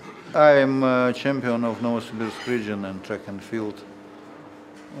pentathlon. I am champion of Novosibirsk region in track and field.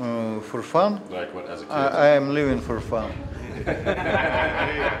 For fun? Like what, as a kid? I am living for fun.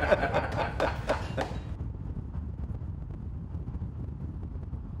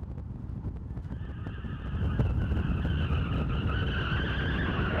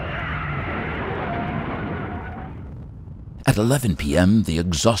 At 11 p.m., the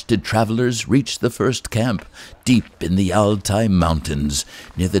exhausted travelers reached the first camp, deep in the Altai Mountains,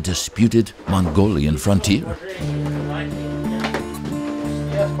 near the disputed Mongolian frontier.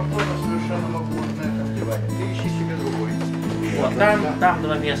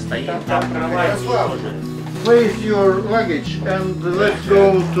 Place your luggage and let's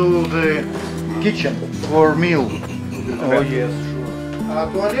go to the kitchen for meal. Oh yes, sure. А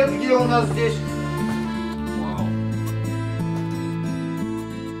туалет где у нас здесь?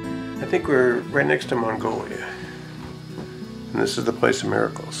 I think we're right next to Mongolia. And this is the place of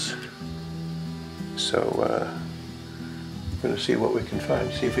miracles. So we're going to see what we can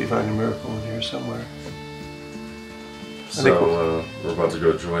find. See if we find a miracle in here somewhere. So we're about to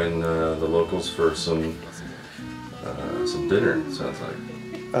go join the locals for some dinner, it sounds like.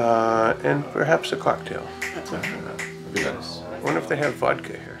 And perhaps a cocktail. That'd be nice. I wonder if they have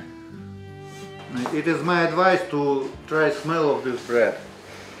vodka here. It is my advice to try smell of this bread.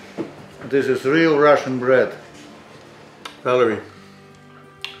 This is real Russian bread. Valerie,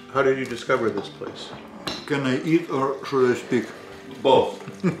 how did you discover this place? Can I eat or should I speak? Both.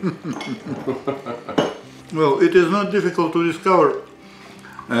 Well, it is not difficult to discover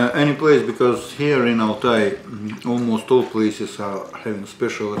any place because here in Altai almost all places are having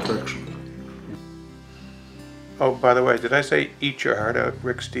special attractions. Oh, by the way, did I say eat your heart out,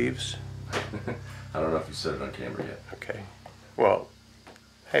 Rick Steves? I don't know if you said it on camera yet. Okay. Well,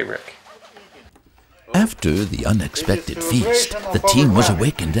 hey, Rick. After the unexpected feast, the team was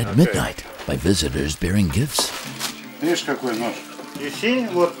awakened at midnight by visitors bearing gifts. Видишь, какой нож? You see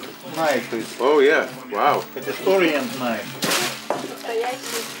what knife is? Oh, yeah. Wow. It is Orient knife.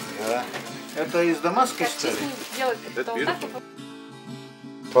 Да. Это из Дамаска, что ли?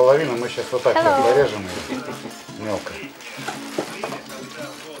 Половину мы сейчас вот так порежем мелко.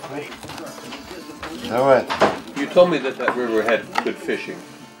 Давай. You told me that river had good fishing.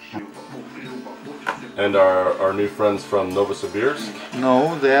 And our new friends from Novosibirsk?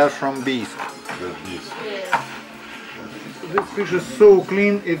 No, they are from Bisk. Good beast. This fish is so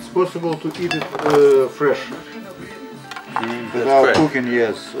clean, it's possible to eat it fresh. Without cooking,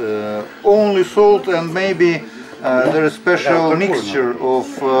 yes. Only salt and maybe there is special mixture of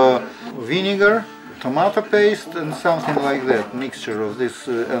vinegar, tomato paste and something like that. Mixture of this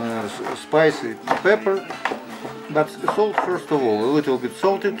spicy pepper. But salt first of all, a little bit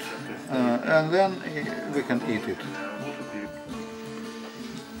salted. And then we can eat it.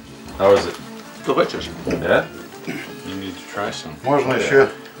 How is it? Delicious. Yeah? You need to try some. Можно еще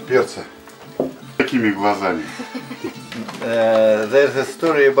перца. Такими глазами. There's a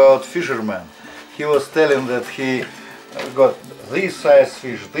story about fisherman. He was telling that he got this size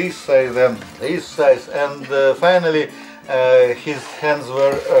fish, this size, and this size, and finally his hands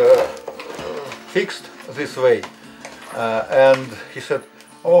were fixed this way. And he said,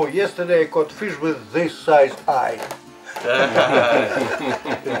 "Oh, yesterday I caught fish with this size eye."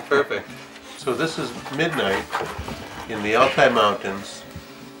 Perfect. So this is midnight in the Altai Mountains.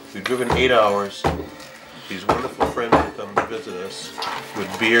 We've driven 8 hours. These wonderful friends have come to visit us with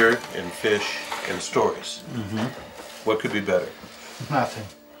beer and fish and stories. What could be better? Nothing.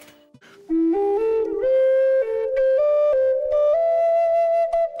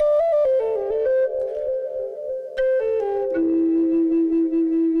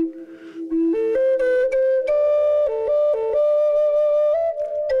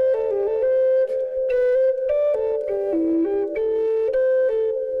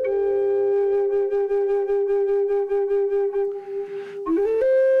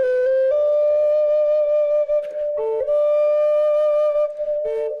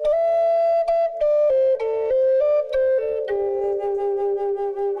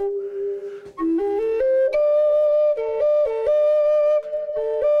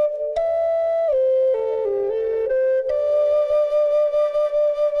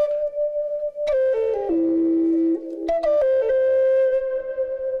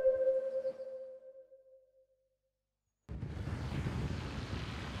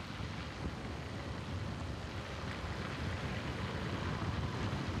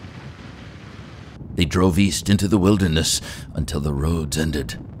 drove east into the wilderness until the roads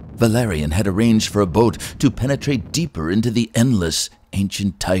ended. Valerian had arranged for a boat to penetrate deeper into the endless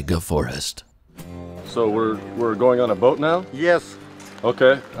ancient taiga forest. So we're going on a boat now? Yes.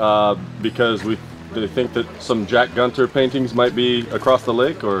 Okay, because they think that some Jack Gunter paintings might be across the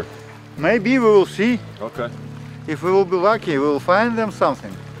lake, or? Maybe we will see. Okay. If we will be lucky, we will find them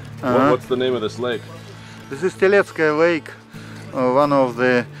something. What's the name of this lake? This is Teletskaya Lake, one of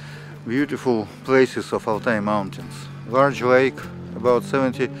the beautiful places of Altai Mountains. Large lake, about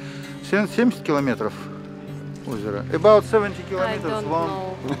 70 kilometers. About 70 kilometers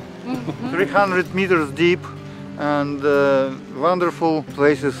long, 300 meters deep, and wonderful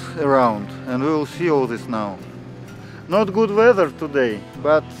places around. And we will see all this now. Not good weather today,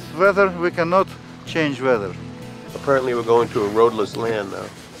 but weather, we cannot change weather. Apparently we're going to a roadless land now,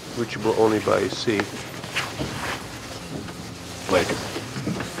 reachable only by sea. Lake.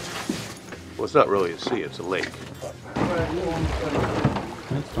 Well, it's not really a sea, it's a lake.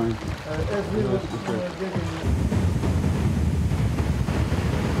 That's fine.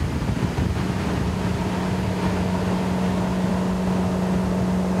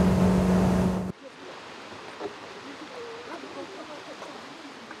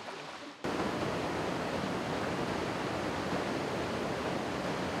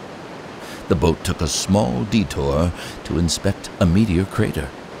 The boat took a small detour to inspect a meteor crater,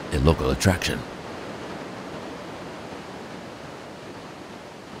 a local attraction.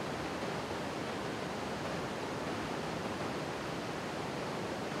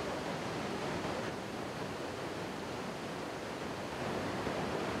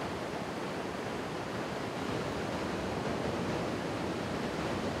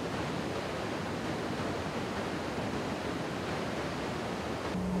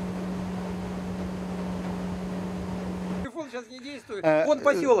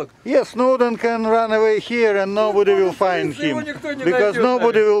 Yes, Snowden can run away here and nobody will find him, because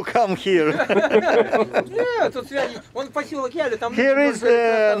nobody will come here. Here is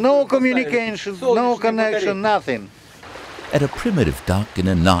no communication, no connection, nothing. At a primitive dock in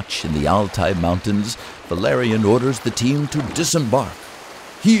a notch in the Altai Mountains, Valerian orders the team to disembark.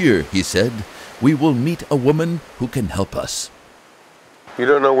 Here, he said, we will meet a woman who can help us. You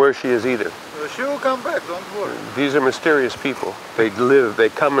don't know where she is either. She will come back, don't worry. These are mysterious people. They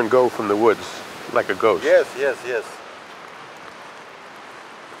come and go from the woods like a ghost. Yes, yes, yes.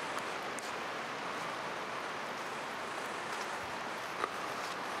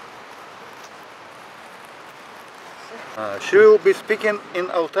 She will be speaking in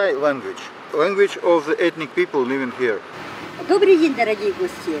Altai language of the ethnic people living here. Добрый день, дорогие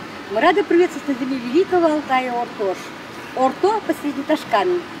гости. Мы рады приветствовать на земле великого Алтая Ортош. Орто посреди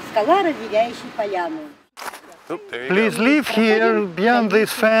Ташкан, скала, разделяющая поляну. Please leave here, beyond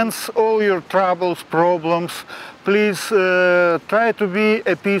this fence, all your troubles, problems. Please try to be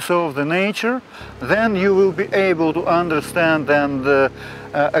a piece of the nature. Then you will be able to understand and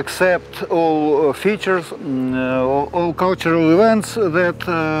accept all features, all cultural events that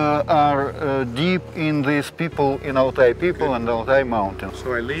are deep in these people, in Altai people and Altai Mountains.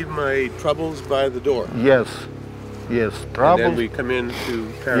 So I leave my troubles by the door. Yes, yes, troubles. And then we come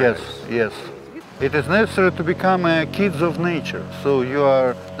into paradise. Yes, yes. It is necessary to become kids of nature. So you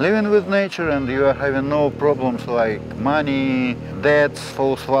are living with nature and you are having no problems like money, debts,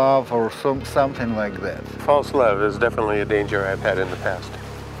 false love, or something like that. False love is definitely a danger I've had in the past.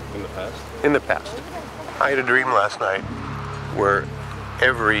 In the past? In the past. I had a dream last night where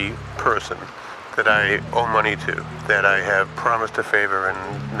every person that I owe money to, that I have promised a favor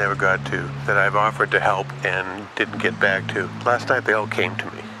and never got to, that I've offered to help and didn't get back to, last night they all came to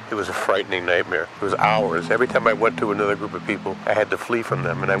me. It was a frightening nightmare. It was hours. Every time I went to another group of people, I had to flee from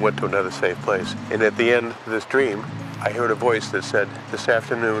them, and I went to another safe place. And at the end of this dream, I heard a voice that said, "This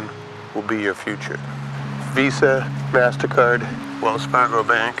afternoon will be your future." Visa, MasterCard, Wells Fargo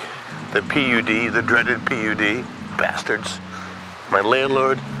Bank, the PUD, the dreaded PUD, bastards, my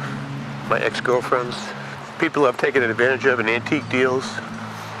landlord, my ex-girlfriends, people I've taken advantage of in antique deals.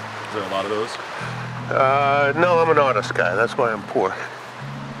 Is there a lot of those? No, I'm an honest guy. That's why I'm poor.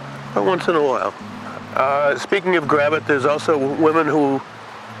 But once in a while. Speaking of grab it, there's also women who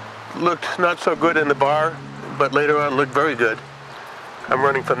looked not so good in the bar, but later on looked very good. I'm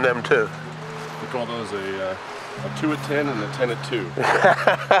running from them too. We call those a 2 at 10 and a 10 at 2.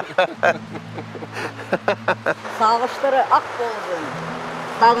 Sağışları ak bolsun.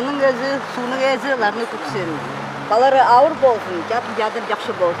 Tağının özü, suyunun özü, larını tutsun. Balары ağır bolsun, yadır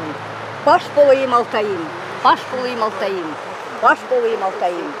yaxşı bolsun. Baş bolayım Altayım, baş bolayım Altayım, baş bolayım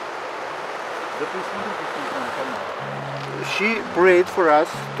Altayım. She prayed for us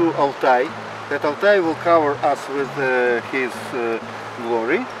to Altai that Altai will cover us with his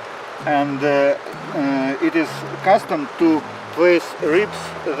glory, and it is custom to place ribs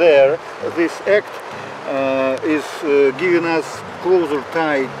there. This act is giving us closer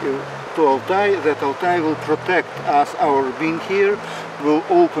tie to Altai, that Altai will protect us, our being here, will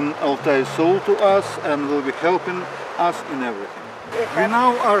open Altai's soul to us and will be helping us in everything. We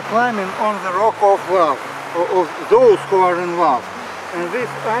now are climbing on the rock of love, of those who are in love. And this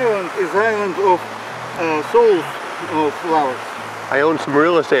island is island of souls of lovers. I own some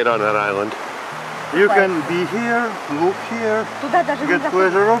real estate on that island. You can be here, look here, get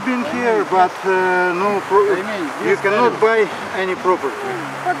pleasure of being here, but you cannot buy any property.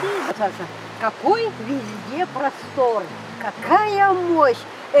 Какой везде простор, какая мощь!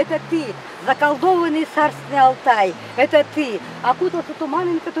 Это ты, заколдованный царственный Алтай, это ты, окутался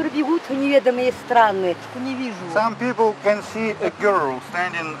туманами, которые бегут в неведомые страны. Не вижу. Some people can see a girl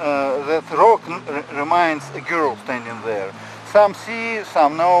standing, that rock reminds a girl standing there. Some see,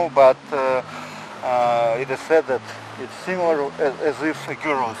 some know, but it is said that it's similar as if a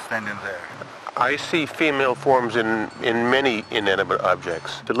girl is standing there. I see female forms in many inanimate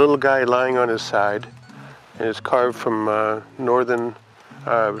objects. The little guy lying on his side is carved from northern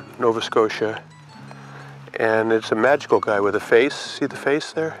Nova Scotia, and it's a magical guy with a face. See the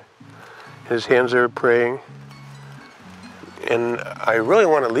face there? His hands are praying. And I really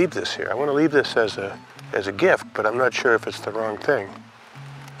want to leave this here. I want to leave this as a gift, but I'm not sure if it's the wrong thing.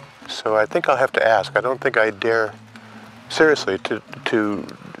 So I think I'll have to ask. I don't think I dare seriously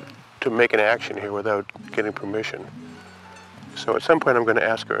to make an action here without getting permission. So at some point I'm going to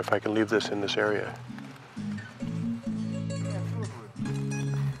ask her if I can leave this in this area.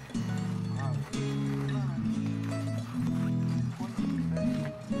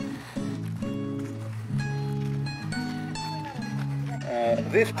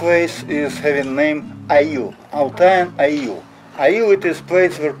 This place is having name Ail, Altaian Ail. Ail, it is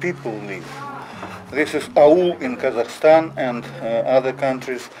place where people live. This is Aul in Kazakhstan and other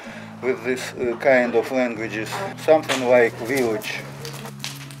countries with this kind of languages, something like village.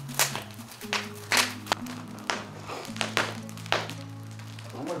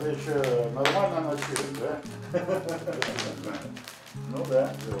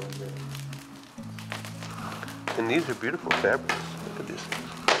 And these are beautiful fabrics. Look at these things.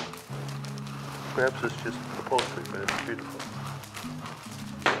 Perhaps it's just upholstery, but it's beautiful.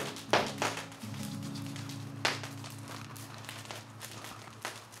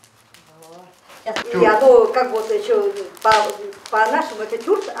 И оно как вот еще по-нашему это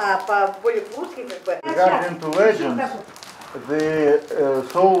тюрт, а по более по-русски как бы. According to legends, the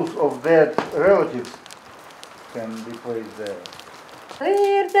souls of dead relatives can be placed there.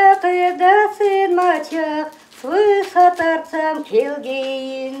 Тырда, сын мачах, с высотарцем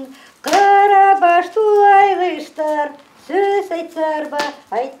келгейн, Карабаш тулай выштар, сөсай царба,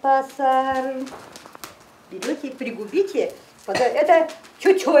 айтпасар. Берете, пригубите, это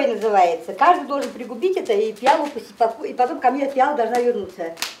чучой называется. Каждый должен пригубить это и пиалу, и потом ко мне пиала должна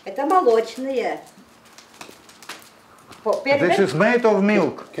вернуться. Это молочные. This is made of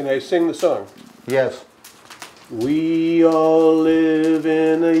milk. Can I sing the song? Yes. We all live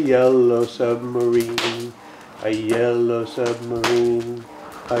in a yellow submarine, a yellow submarine,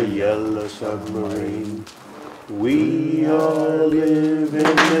 a yellow submarine. We all live in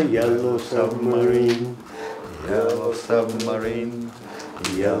a yellow submarine, yellow submarine,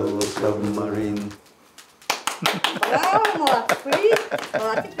 yellow submarine.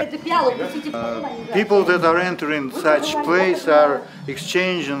 People that are entering such place are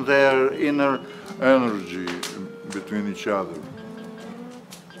exchanging their inner energy between each other.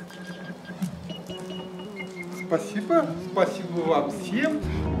 Спасибо, спасибо вам всем.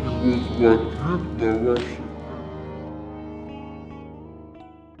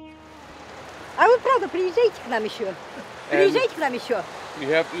 А вы правда приезжайте к нам еще? Приезжайте к нам еще. You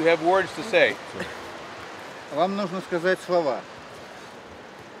have words to say. Вам нужно сказать слова.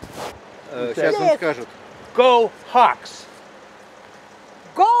 Сейчас он скажет. Go Hawks.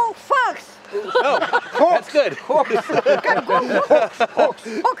 Go Fox. No, that's good. Hawks.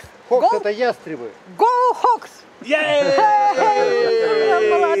 Hawks это ястребы. Go Hawks. Yay!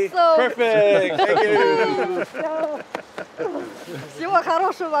 Perfect. Thank you. Всего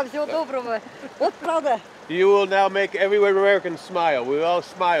хорошего вам, всего доброго. Вот правда. You will now make every American smile. We will all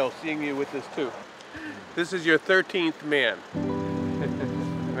smile seeing you with this too. This is your 13th man.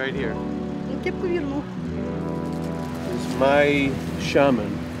 Right here. Кепку верну. It's my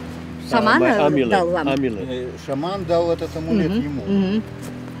shaman. Шаман дал вам? Amulet. Шаман дал этот амулет ему.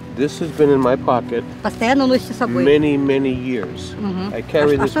 This has been in my pocket Постоянно носите с собой. many years. I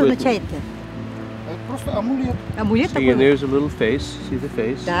carry this что with me. означает-то? просто амулет. Амулет See, and такой? there's a little face. See the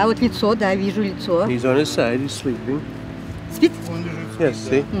face? Да, вот лицо, да, вижу лицо. He's on his side. He's sleeping. Спит? Yes,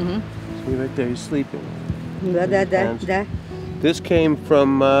 see? Мгм. See right there. He's sleeping. Да, да, да, Hands. да. This came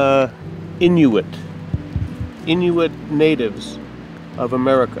from Inuit natives of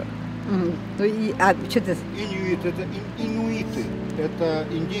America. Мгм. Ну, а что ты? Инуит, это инуиты. Это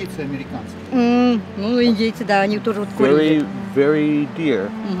индейцы американские. Ну, индейцы, да, они тоже вот корень. Very, very dear.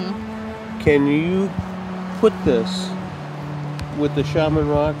 Мгм. Can you put this with the shaman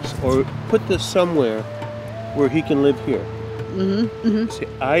rocks, or put this somewhere where he can live here? Мгм, мгм. See,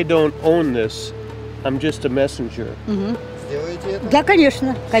 I don't own this. I'm just a messenger. Мгм. Сделаете это? Да,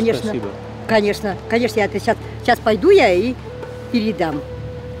 конечно, конечно. Спасибо. Конечно, конечно, я сейчас пойду я и передам.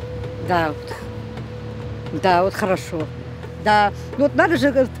 Да, вот хорошо. Да, ну вот надо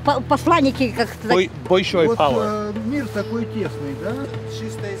же посланники как-то. Большой Вот power. мир такой тесный, да?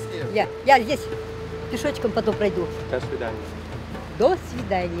 Чистая снег. Я здесь пешочком потом пройду. До свидания. До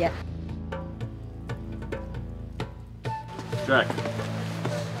свидания. Jack,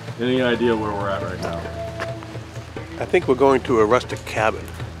 any idea where we're at right now? I think we're going to a rustic cabin.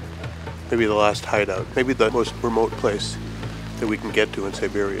 Maybe the last hideout. Maybe the most remote place that we can get to in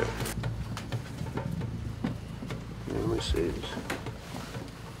Siberia. Let me see.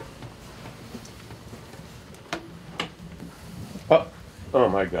 Oh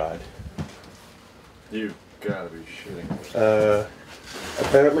my God. You gotta be shitting.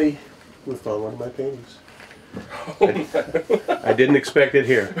 Apparently, we found one of my paintings. I didn't expect it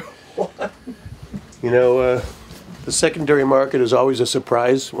here. You know, the secondary market is always a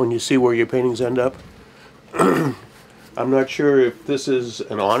surprise when you see where your paintings end up. I'm not sure if this is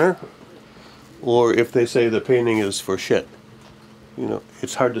an honor or if they say the painting is for shit. You know,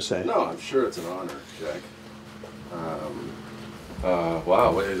 it's hard to say. No, I'm sure it's an honor, Jack.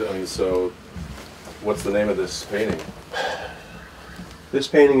 Wow. I mean, so what's the name of this painting? This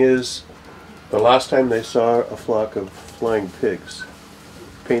painting is the last time they saw a flock of flying pigs,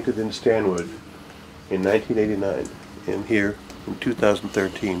 painted in Stanwood in 1989. And here, in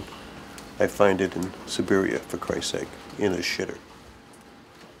 2013, I find it in Siberia, for Christ's sake, in a shitter.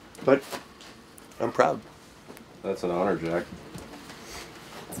 But I'm proud. That's an honor, Jack.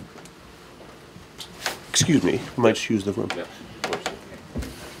 Excuse me, you might use the room. Yeah, of course.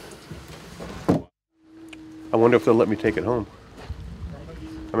 I wonder if they'll let me take it home.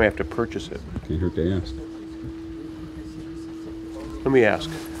 I may have to purchase it. Can't hurt to ask. Let me ask.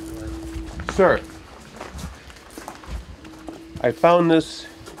 Sir, I found this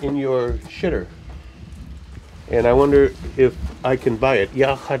in your shitter, and I wonder if I can buy it.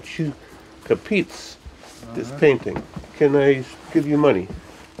 Я хочу купить this painting. Can I give you money?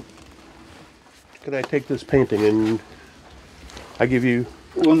 Can I take this painting and I give you...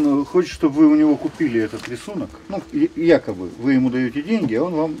 Он хочет, чтобы вы у него купили этот рисунок. Ну, якобы. Вы ему даете деньги, а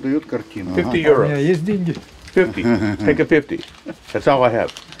он вам дает картину. 50 euros. У меня есть деньги. 50. Take a 50. That's all I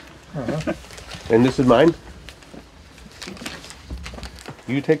have. And this is mine?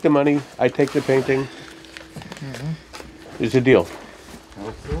 You take the money, I take the painting. It's a deal.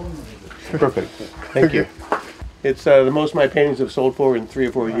 Perfect. Thank you. It's the most my paintings have sold for in 3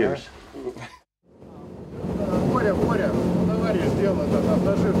 or 4 years. Боря, товарищ сделал этот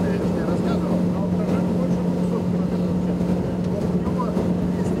автожир, я тебе рассказывал. На автожир больше 200 километров. У него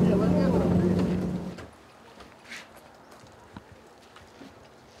 200 километров.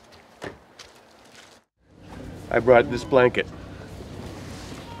 I brought this blanket.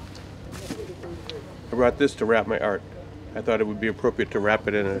 I brought this to wrap my art. I thought it would be appropriate to wrap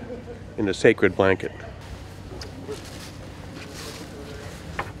it in a sacred blanket.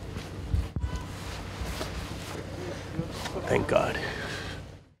 Thank God.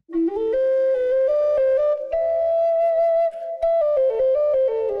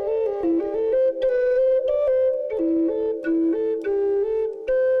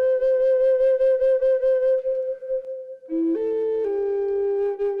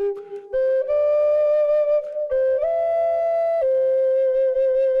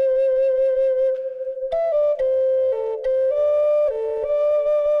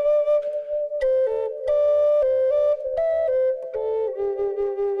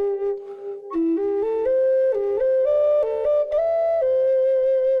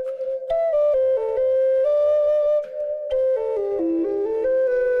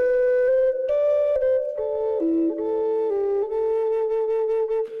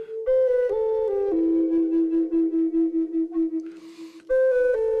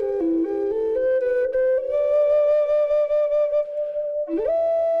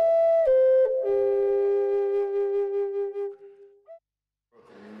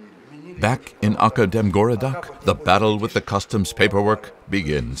 Akademgorodok, the battle with the customs paperwork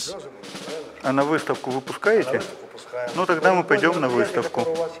begins. А на выставку выпускаете? Ну тогда мы пойдем на выставку.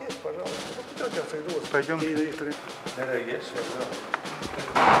 Пойдем.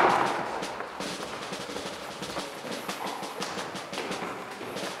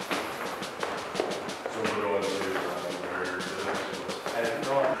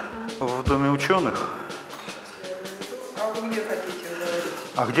 В Доме ученых. А вы где хотите?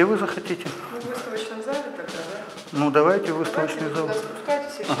 А где вы захотите? Ну, в выставочном зале тогда, да? Ну, давайте в выставочный зал.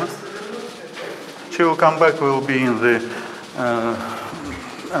 Спускайтесь, я сейчас She will come back, will be in the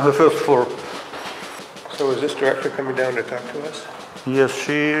first floor. So is this director coming down to talk to us? Yes,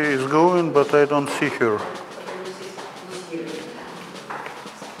 she is going, but I don't see her.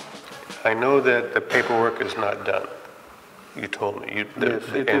 I know that the paperwork is not done. You told me. Yes,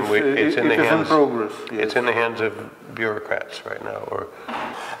 it it's in is in progress. Yes. It's in the hands of bureaucrats right now, or.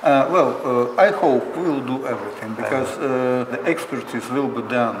 I hope we'll do everything because the expertise will be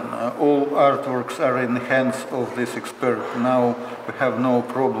done. All artworks are in the hands of this expert. Now we have no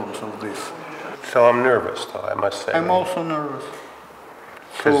problems of this. So I'm nervous, though, I must say. I'm also nervous.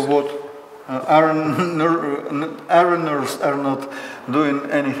 So what? Our nerves are not doing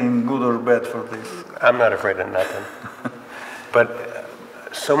anything good or bad for this. I'm not afraid of nothing. But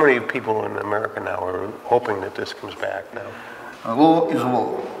so many people in America now are hoping that this comes back now. Law is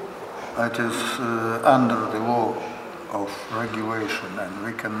law. It is under the law of regulation, and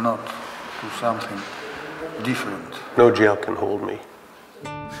we cannot do something different. No jail can hold me.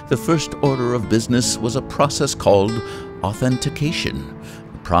 The first order of business was a process called authentication,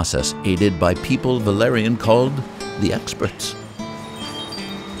 a process aided by people Valerian called the experts.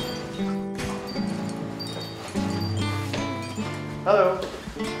 Hello.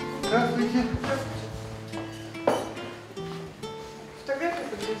 Здравствуйте.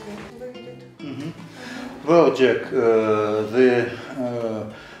 Well, Jack, the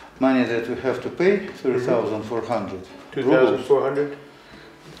money that we have to pay, 3,400. 2,400?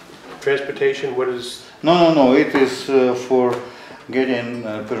 Transportation, what is... No, it is for getting,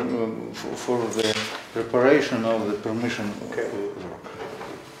 for the preparation of the permission work.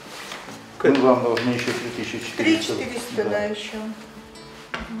 Мы вам должны еще 3,400. 3,400, да, еще.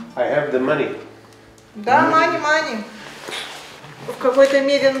 I have the money. Да, money. В какой-то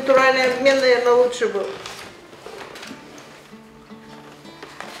мере натуральный обмен, наверное, лучше был.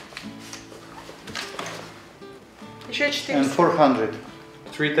 Еще 400. And 400.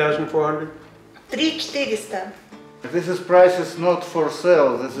 3,400? 3,400. This is prices not for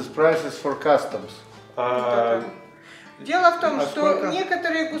sale, this is prices for customs. Дело в том, что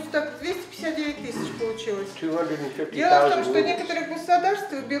некоторые 259 тысяч получилось. Дело в том, что некоторые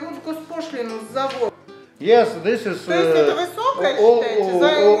государства берут госпошлину с завода. Yes, this is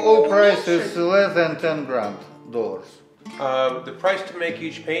all prices less than $10 grand. The price to make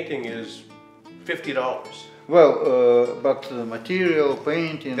each painting is $50. Well, but material,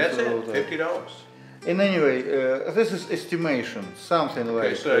 painting... That's it, $50. In any way, this is estimation, something like...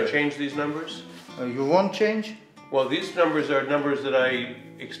 Okay, so I change these numbers? You won't change? Well, these numbers are numbers that I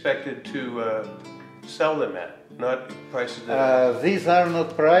expected to sell them at, not prices that... These are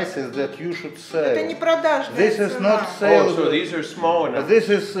not prices that you should sell. Это не продажная This is not sales. Oh, so these are small enough. This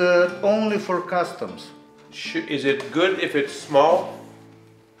is only for customs. Is it good if it's small?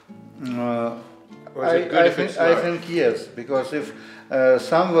 Or is it good if it's large? I think yes, because if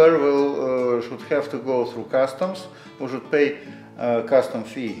somewhere should have to go through customs, we should pay custom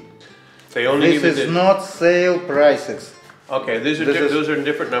fee. This is not sale prices. Okay, those are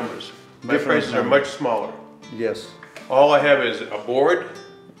different numbers. My prices are much smaller. Yes. All I have is a board.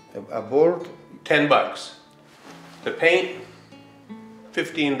 A board? $10. The paint,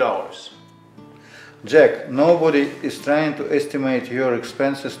 $15. Jack, nobody is trying to estimate your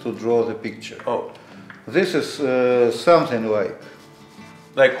expenses to draw the picture. Oh. This is something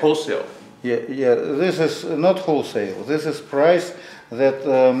like wholesale. Yeah. This is not wholesale. This is price that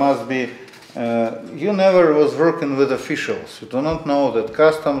must be. You never was working with officials. You do not know that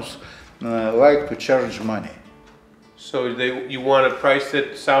customs like to charge money. So you want a price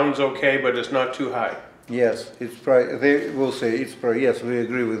that sounds okay, but it's not too high. Yes, it's price. They will say it's price. Yes, we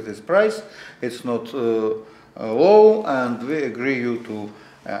agree with this price. It's not low, and we agree you to.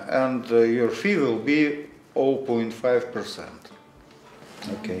 And your fee will be 0.5%.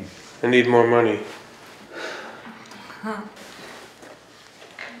 Okay. I need more money.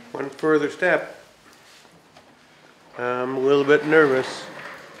 One further step. I'm a little bit nervous.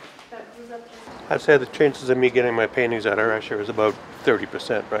 I'd say the chances of me getting my paintings out of Russia is about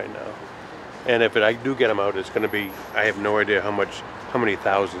 30% right now. And if I do get them out, it's going to be, I have no idea how many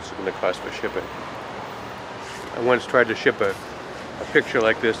thousands it's going to cost for shipping. I once tried to ship a picture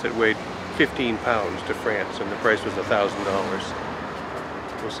like this that weighed 15 pounds to France, and the price was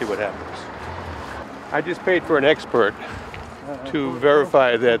 $1,000. We'll see what happens. I just paid for an expert to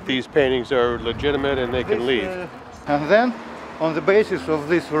verify that these paintings are legitimate and they can leave. And then, on the basis of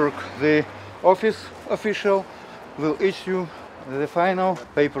this work, the office official will issue the final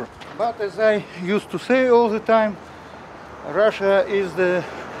paper. But as I used to say all the time, Russia is the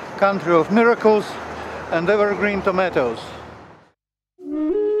country of miracles and evergreen tomatoes.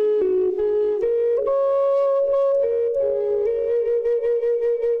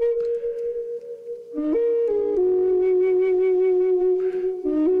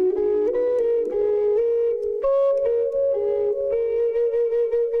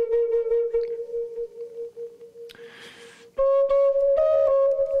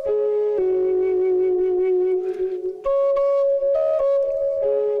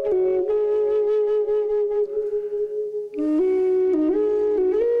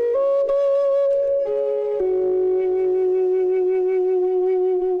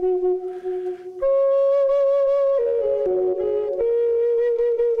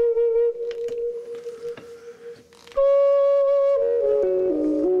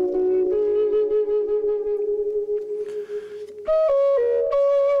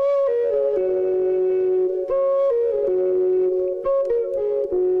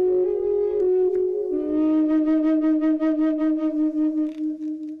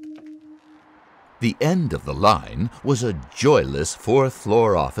 The end of the line was a joyless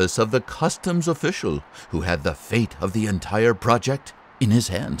fourth-floor office of the customs official who had the fate of the entire project in his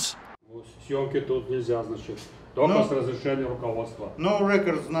hands. No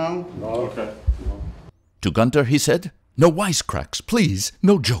records now. Okay. To Gunter, he said, "No wisecracks, please,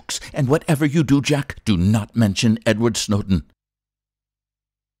 no jokes, and whatever you do, Jack, do not mention Edward Snowden."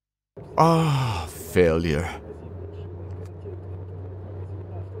 Ah, failure.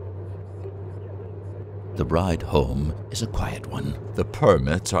 The ride home is a quiet one. The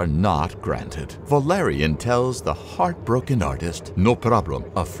permits are not granted. Valerian tells the heartbroken artist, no problem,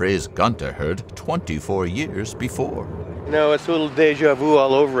 a phrase Gunter heard 24 years before. No, it's a little deja vu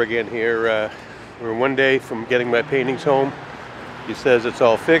all over again here. We're one day from getting my paintings home. He says it's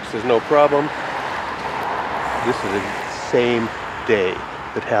all fixed, there's no problem. This is the same day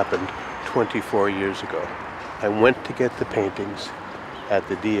that happened 24 years ago. I went to get the paintings at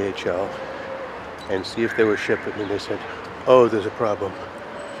the DHL and see if they were shipping, and they said, "Oh, there's a problem.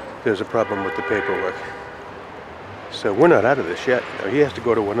 There's a problem with the paperwork." So we're not out of this yet. Now, he has to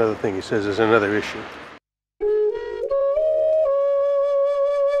go to another thing. He says there's another issue.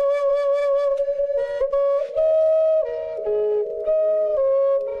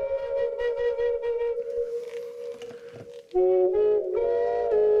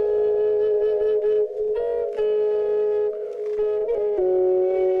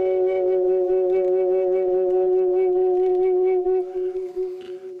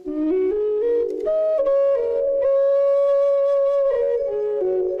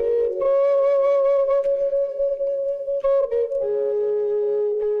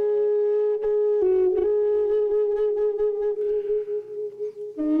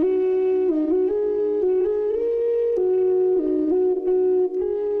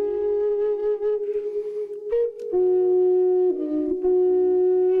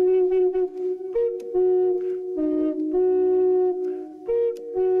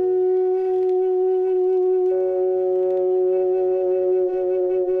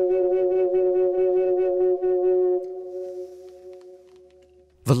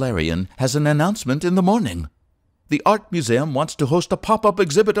 Valerian has an announcement in the morning. The Art Museum wants to host a pop-up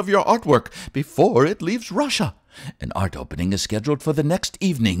exhibit of your artwork before it leaves Russia. An art opening is scheduled for the next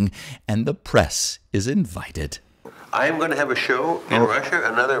evening, and the press is invited. I am going to have a show in Russia,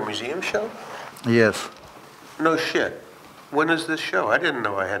 another museum show? Yes. No shit. When is this show? I didn't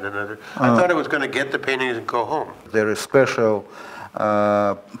know I had another. I thought I was going to get the paintings and go home. There is special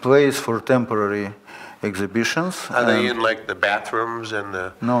place for temporary exhibitions. Are they in like the bathrooms and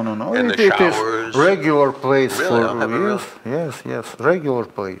the No. And the showers? It is regular place Really? for yes, regular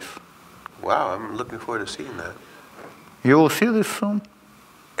place. Wow, I'm looking forward to seeing that. You will see this soon.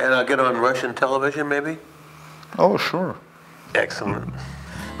 And I'll get on Russian television, maybe? Oh, sure. Excellent.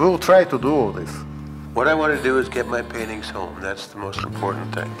 We'll try to do all this. What I want to do is get my paintings home. That's the most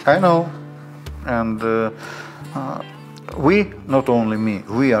important thing. I know. And we, not only me,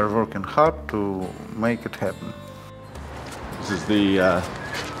 we are working hard to make it happen. This is the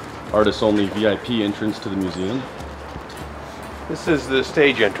artist-only VIP entrance to the museum. This is the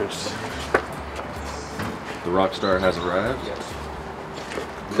stage entrance. The rock star has arrived?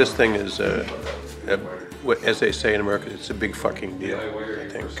 This thing is, as they say in America, it's a big fucking deal, I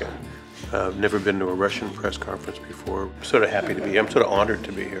think. I've never been to a Russian press conference before. I'm sort of happy to be here. I'm sort of honored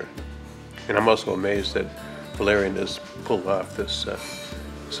to be here. And I'm also amazed that Valerian has pulled off this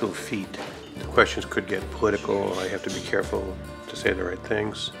little feat. The questions could get political. I have to be careful to say the right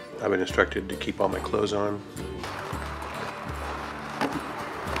things. I've been instructed to keep all my clothes on.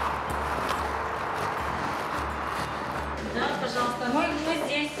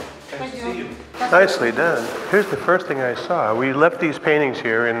 Nicely done. Here's the first thing I saw. We left these paintings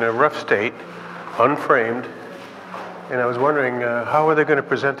here in a rough state, unframed, and I was wondering how are they going to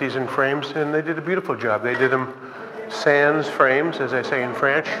present these in frames, and they did a beautiful job. They did them sans frames, as I say in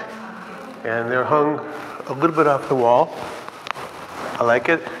French, and they're hung a little bit off the wall. I like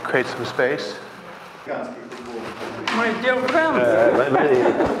it. Creates some space. My dear friend.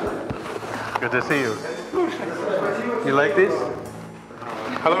 Good to see you. You like these?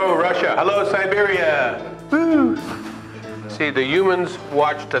 Hello, Russia. Hello, Siberia. Woo! See, the humans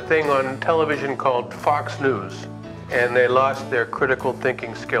watched a thing on television called Fox News, and they lost their critical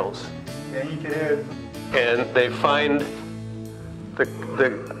thinking skills. And they find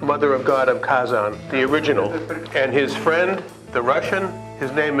the Mother of God of Kazan, the original, and his friend, the Russian,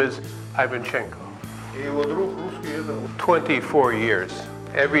 his name is Ivanchenko. 24 years.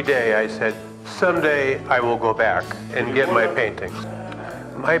 Every day I said, someday I will go back and get my paintings.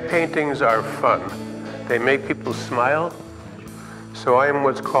 My paintings are fun. They make people smile. So I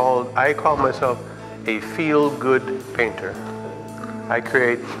call myself a feel-good painter. I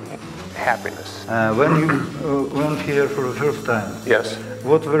create happiness. When you went here for the first time, yes.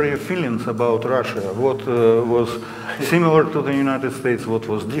 What were your feelings about Russia? What was similar to the United States? What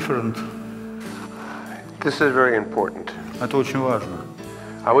was different? This is very important. Это очень важно.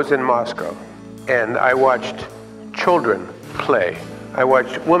 I was in Moscow, and I watched children play. I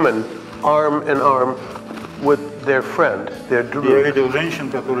watched women arm in arm with their friend, their Я видел женщин,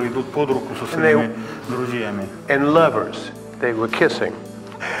 которые идут под руку со своими друзьями. And lovers. They were kissing.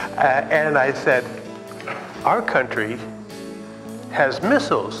 And I said, our country has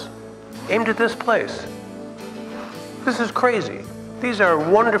missiles aimed at this place. This is crazy. These are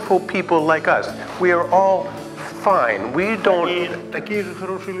wonderful people like us. We are all fine. We don't... Такие же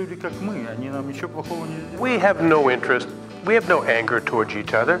хорошие люди, как мы. Они нам ничего плохого не сделали. We have no interest. We have no anger towards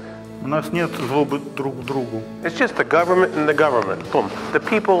each other. У нас нет злобы друг к другу. It's just the government and the government. Boom. The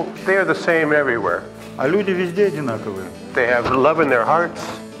people, they are the same everywhere. А люди везде одинаковые. They have love in their hearts.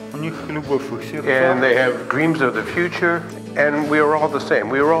 У них любовь в их сердцах. And they have dreams of the future. And we are all the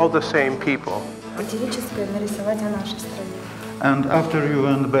same. We are all the same people. And after you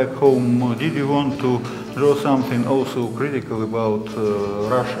went back home, did you want to draw something also critical about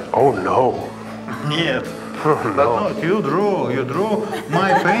Russia? Oh no. Нет. But not, you draw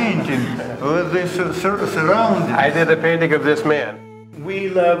my painting with this surrounding. I did a painting of this man. We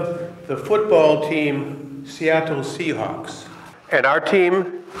love the football team Seattle Seahawks. And our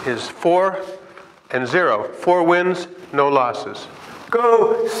team is 4-0. 4 wins, no losses.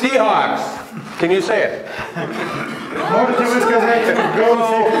 Go Seahawks! Can you say it? Можете вы сказать Go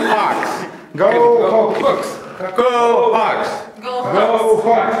Hawks! Go Hawks! Go Hawks! Go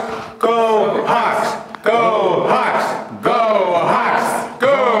Hawks! Go Hawks! Go Hawks! Go Hawks!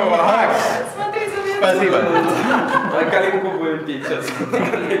 Go Hawks! Спасибо.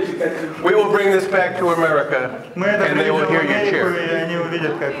 We will bring this back to America, and they will hear you cheer.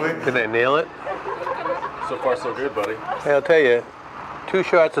 Did I nail it? So far, so good, buddy. Hey, I'll tell you, 2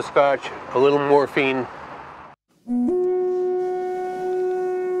 shots of scotch, a little morphine.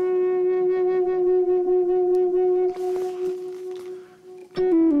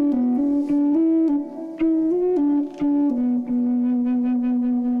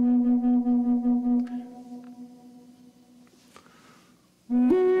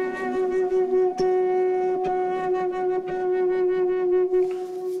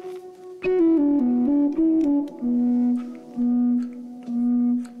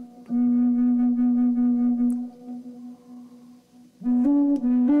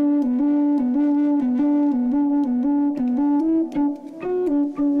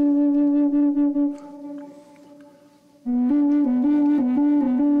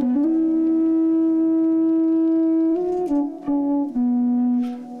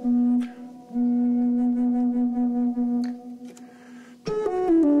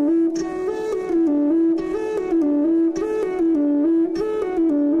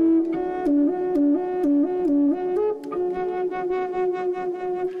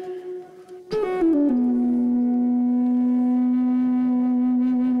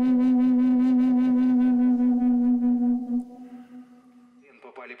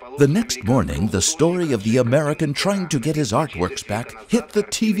 The next morning, the story of the American trying to get his artworks back hit the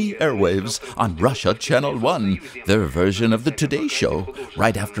TV airwaves on Russia Channel 1, their version of the Today Show,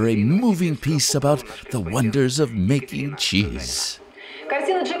 right after a moving piece about the wonders of making cheese.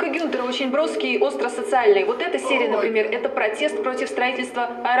 Картина Джека Гюнтера очень броский и остросоциальный. Вот эта серия, например, это протест против строительства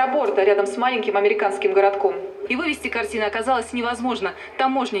аэропорта рядом с маленьким американским городком. И вывести картину оказалось невозможно,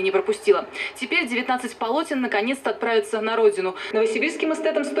 таможня не пропустила. Теперь 19 полотен наконец-то отправятся на родину. Новосибирским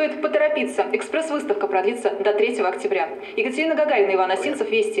эстетам стоит поторопиться. Экспресс-выставка продлится до 3 октября. Екатерина Гагарина, Иван Осинцев,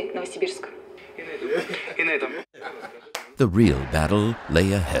 Вести, Новосибирск. The real battle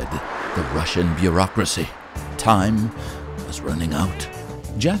lay ahead, the Russian bureaucracy. Time was running out.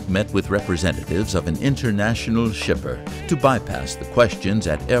 Jack met with representatives of an international shipper to bypass the questions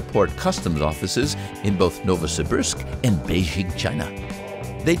at airport customs offices in both Novosibirsk and Beijing, China.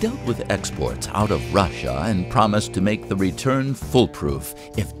 They dealt with exports out of Russia and promised to make the return foolproof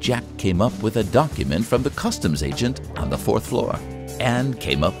if Jack came up with a document from the customs agent on the 4th floor, and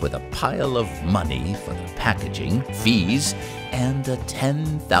came up with a pile of money for the packaging, fees, and a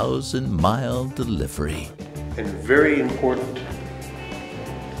 10,000-mile delivery. And very important,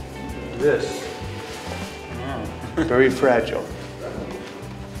 this, very fragile.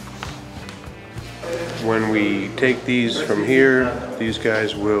 When we take these from here, these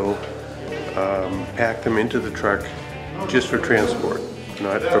guys will pack them into the truck just for transport,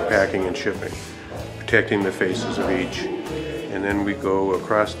 not for packing and shipping, protecting the faces of each. And then we go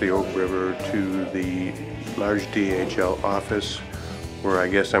across the Oak River to the large DHL office, where I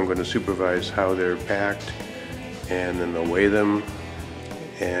guess I'm going to supervise how they're packed, and then they'll weigh them,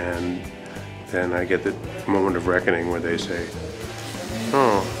 and then I get the moment of reckoning where they say,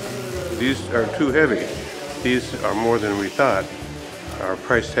 oh, these are too heavy. These are more than we thought. Our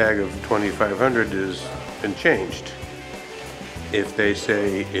price tag of $2,500 has been changed. If they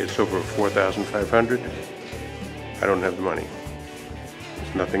say it's over $4,500, I don't have the money.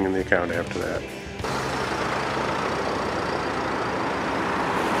 There's nothing in the account after that.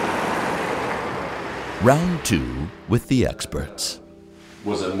 Round 2 with the experts.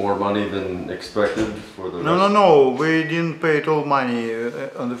 Was it more money than expected for the rest? No, we didn't pay it all money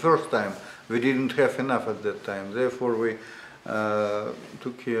on the first time. We didn't have enough at that time. Therefore, we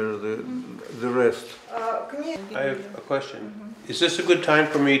took care of the rest. I have a question. Is this a good time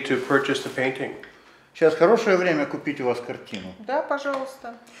for me to purchase the painting? Сейчас хорошее время купить у вас картину. Да,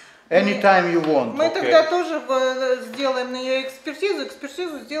 пожалуйста. Anytime you want. Мы тогда тоже сделаем на нее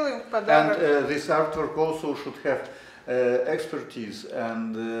экспертизу сделаем в подарок. And this artwork also should have expertise,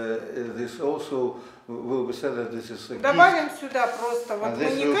 and this also will be said that this is a Добавим gift. Сюда просто. Вот мы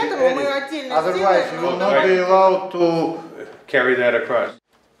не will к be этому, мы added. отдельно Otherwise, сделаем. you will not be allowed to carry that across.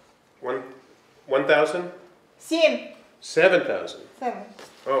 1,000? 7,000. 7.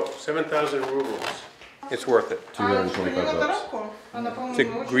 Oh, 7,000 rubles. It's worth it. $225. It's a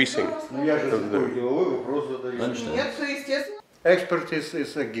greasing. Expertise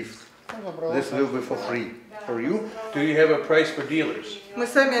is a gift. This will be for free for you. Do you have a price for dealers? Мы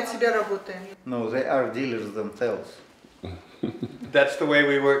сами от себя работаем. No, they are dealers themselves. That's the way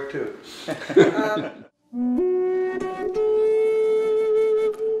we work too.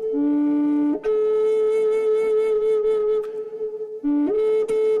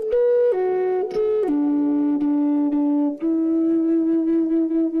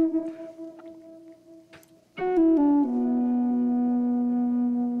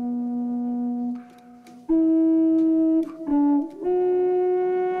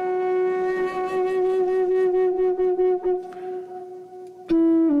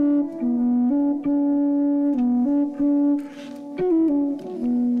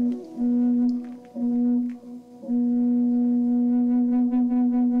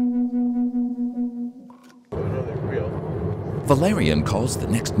 Valerian calls the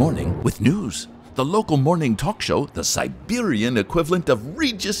next morning with news. The local morning talk show, the Siberian equivalent of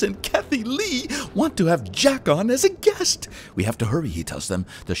Regis and Kathy Lee, want to have Jack on as a guest. We have to hurry, he tells them.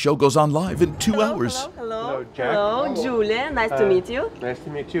 The show goes on live in 2 hours. Hello, Jack. Hello, Julia. Nice to meet you. Nice to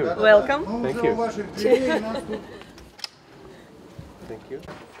meet you. Welcome. Thank you. Thank you.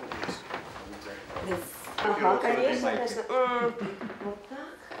 Ага, конечно, конечно.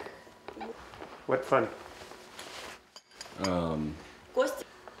 What fun. Костя.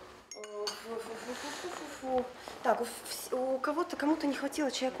 Так, у кому-то не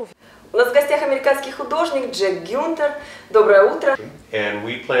хватило чая кофе. У нас в гостях американский художник Джек Гюнтер. Доброе утро. And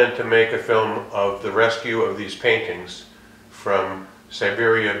we plan to make a film of the rescue of these paintings from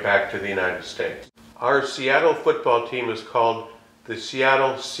Siberia back to the United States. Our Seattle football team is called the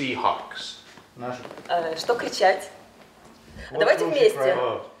Seattle Seahawks. Что кричать? Давайте вместе.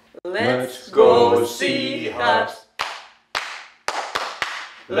 Let's go Seahawks.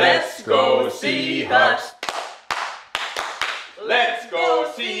 Let's go Seahawks. Let's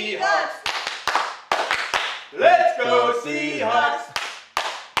go Seahawks. Let's go Seahawks.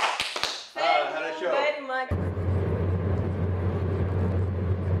 Thank you very much.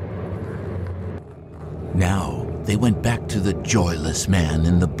 Now they went back to the joyless man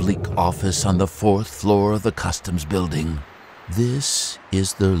in the bleak office on the 4th floor of the customs building. This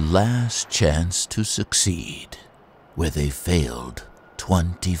is their last chance to succeed, where they failed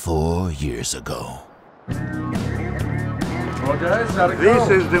 24 years ago. Well, guys, how'd it go?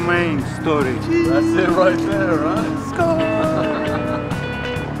 This is the main story. That's it right there, right? Score!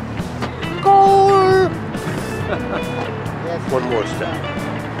 One more step.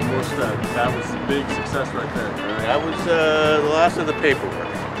 One more step. That was a big success right there. Right? That was the last of the paperwork.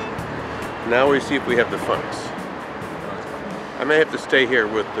 Now we see if we have the funds. I may have to stay here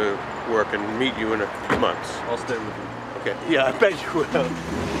with the work and meet you in a few months. I'll stay with you. Okay. Yeah, I bet you will.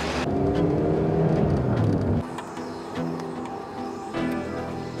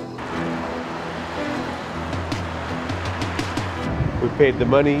 We paid the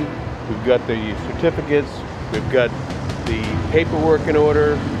money, we've got the certificates, we've got the paperwork in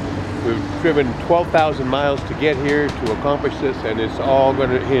order, we've driven 12,000 miles to get here to accomplish this, and it's all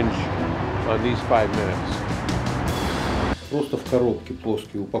going to hinge on these 5 minutes. Просто в коробке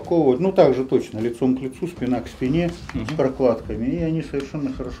плоские упаковывать, ну так же точно, лицом к лицу, спина к спине, с прокладками, и они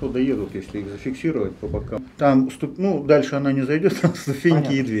совершенно хорошо доедут, если их зафиксировать по бокам. Там, ну, дальше она не зайдет, там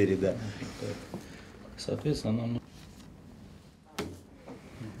ступеньки и двери, да. Соответственно, нам...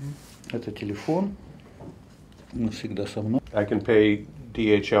 Это телефон, он всегда со мной. I can pay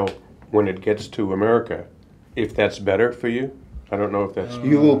DHL when it gets to America, if that's better for you. I don't know if that's...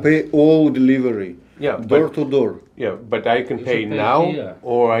 You will pay all delivery, yeah, door to door. Yeah, but I can pay now, here.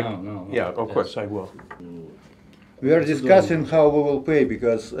 or I... No, yeah, of course I will. We are discussing how we will pay,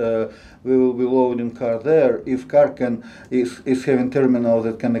 because we will be loading car there. If car is having terminal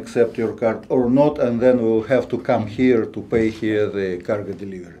that can accept your card or not, and then we will have to come here to pay here the cargo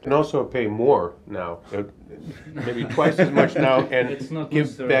delivery. And also pay more now, maybe twice as much now, and It's not give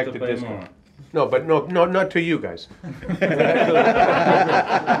necessary back to the pay discount. more. No, but no, not to you guys.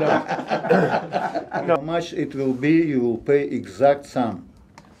 How much it will be, you will pay exact sum.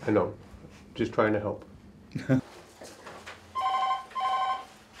 I know, just trying to help.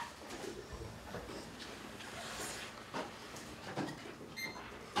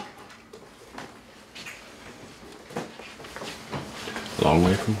 Long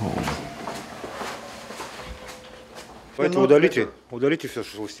way from home. Поэтому удалите все,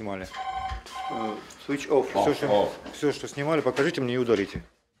 что вы снимали. Switch off. Все, что снимали, покажите мне и удалите.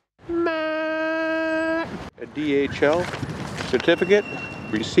 A DHL certificate,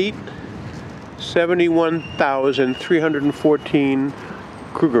 receipt, 71,314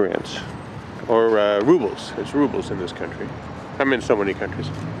 Krugerrands, or rubles. It's rubles in this country. I'm in so many countries.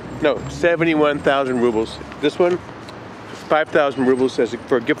 No, 71,000 rubles. This one, 5,000 rubles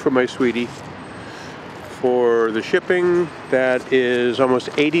for a gift for my sweetie. For the shipping, that is almost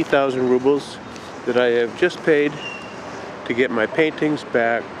 80,000 rubles that I have just paid to get my paintings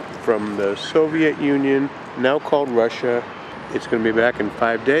back from the Soviet Union, now called Russia. It's going to be back in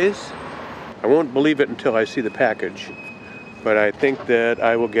 5 days. I won't believe it until I see the package, but I think that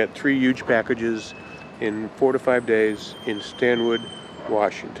I will get 3 huge packages in 4 to 5 days in Stanwood,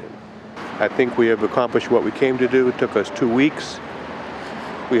 Washington. I think we have accomplished what we came to do. It took us 2 weeks.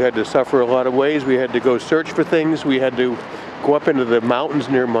 We had to suffer a lot of ways. We had to go search for things. We had to go up into the mountains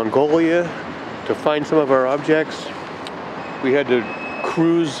near Mongolia to find some of our objects. We had to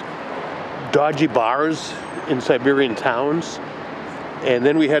cruise dodgy bars in Siberian towns. And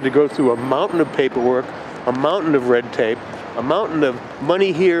then we had to go through a mountain of paperwork, a mountain of red tape, a mountain of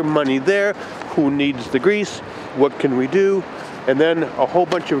money here, money there. Who needs the grease? What can we do? And then a whole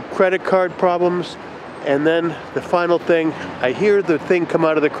bunch of credit card problems. And then the final thing, I hear the thing come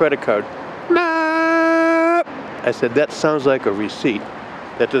out of the credit card. I said, that sounds like a receipt.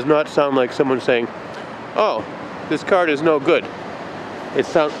 That does not sound like someone saying, oh, this card is no good. It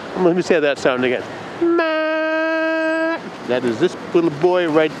sounds, let me say that sound again. That is this little boy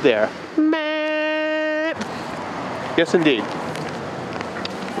right there. Yes, indeed.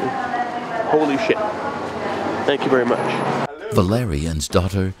 Holy shit. Thank you very much. Valerian's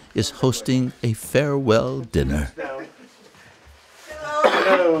daughter is hosting a farewell dinner.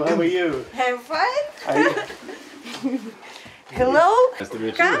 Hello, how are you? I'm fine. Hello. Nice to meet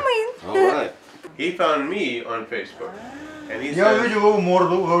you. Come in. All right. He found me on Facebook. And he Я увидел его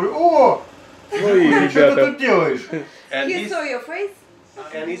морду, говорю, о, что ты тут делаешь? He saw your face.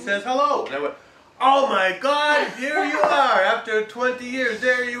 And he says hello. And I went, oh my God, here you are. After 20 years,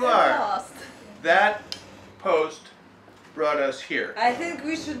 there you are. That post brought us here. I think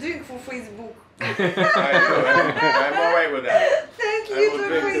we should drink for Facebook. I'm all right with that. Thank I you will to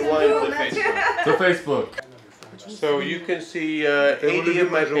drink the wine to Facebook. Facebook. So you can see 80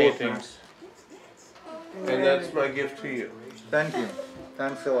 of my paintings. And that's my gift to you. Thank you.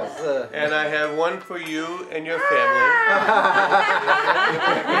 Thanks a lot. And I have one for you and your family.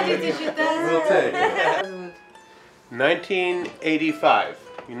 We'll take it. 1985.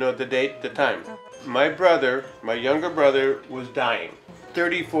 You know the date, the time. My brother, my younger brother, was dying.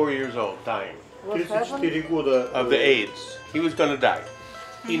 34 years old, dying. Of the AIDS. He was going to die.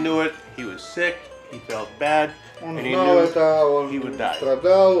 He knew it. He was sick. He felt bad. And he knew he would die.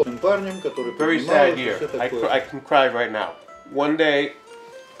 Very sad year. I can cry right now. One day,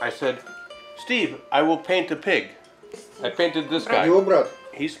 I said, Steve, I will paint a pig. I painted this guy.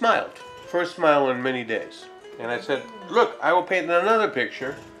 He smiled. First smile in many days. And I said, look, I will paint another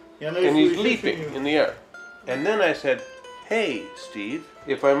picture. And he's leaping in the air. And then I said, hey, Steve,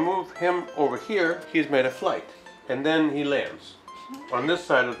 if I move him over here, he's made a flight. And then he lands on this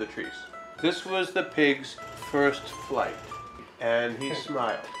side of the trees. This was the pig's first flight. And he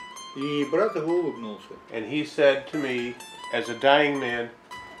smiled. And he said to me, as a dying man,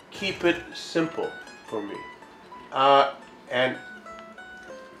 keep it simple for me. And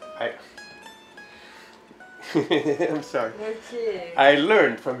I... I'm sorry. I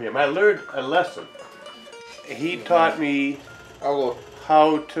learned from him. I learned a lesson. He taught me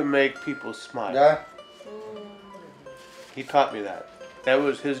how to make people smile. He taught me that. That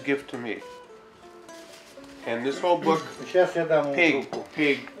was his gift to me. And this whole book, pig,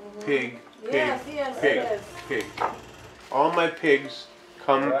 pig, pig, pig, pig, pig. All my pigs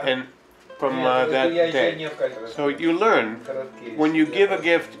come and from that day. So you learn, when you give a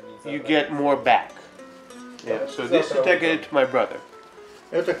gift, you get more back. Yeah, so this is dedicated to my brother.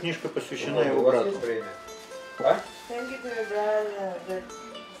 Эта книжка посвящена его брату.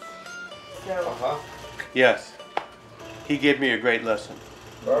 Yes, he gave me a great lesson.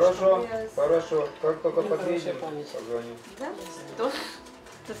 Хорошо, хорошо. Как только подъедем, позвоню.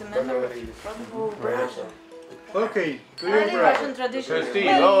 Okay, to your brother. To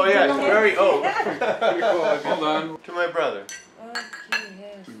Steve, oh yes, very old. Hold on. To my brother.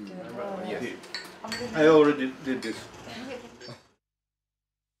 Yes. I already did this.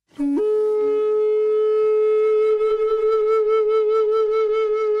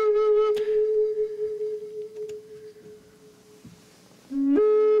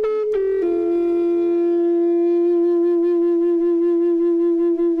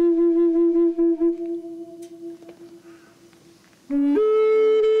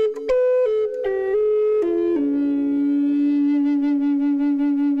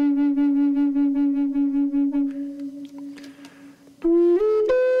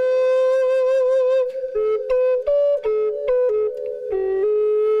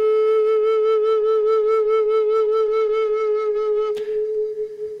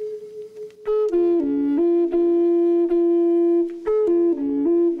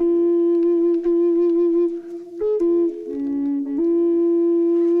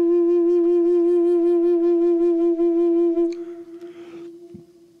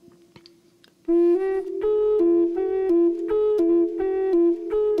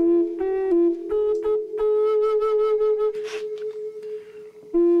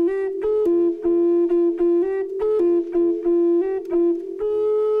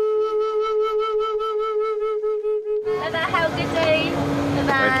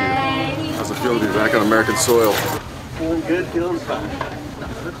 Feel to be back on American soil. Feeling good, feeling fine.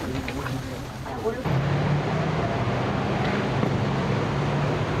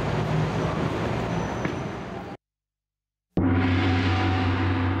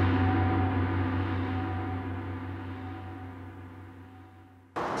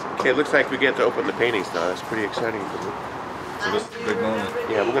 Okay, it looks like we get to open the paintings now. That's pretty exciting for me. So this is a big moment.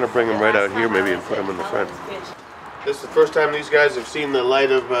 Yeah, we're going to bring them right out here maybe and put them in the front. This is the first time these guys have seen the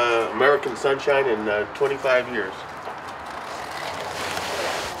light of American sunshine in 25 years.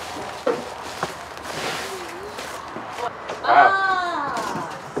 Wow.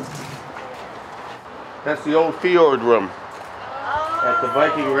 That's the old fjord room at the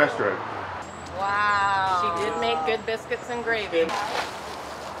Viking restaurant. Wow. She did make good biscuits and gravy.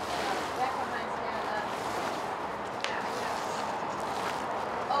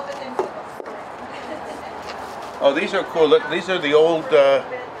 Oh, these are cool. Look, these are the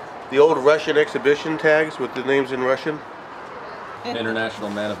old Russian exhibition tags with the names in Russian.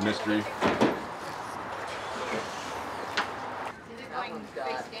 International Man of Mystery.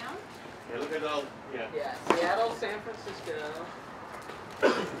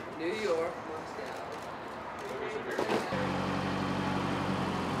 New York,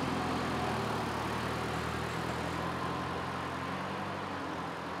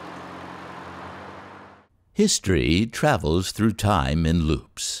 History travels through time in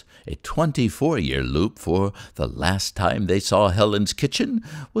loops. A 24-year loop for the last time they saw Helen's kitchen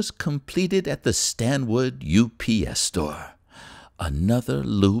was completed at the Stanwood UPS store. Another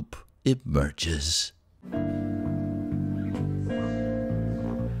loop emerges.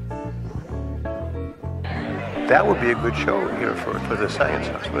 That would be a good show here for the Science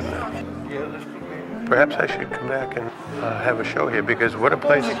House, wouldn't it? Perhaps I should come back and have a show here, because what a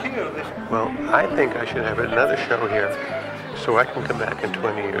place. Well, I think I should have another show here so I can come back in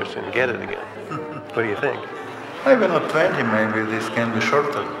 20 years and get it again. What do you think? Maybe not 20, maybe this can be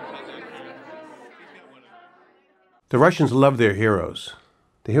shorter. The Russians love their heroes.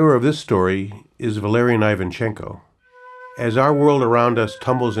 The hero of this story is Valerian Ivanchenko. As our world around us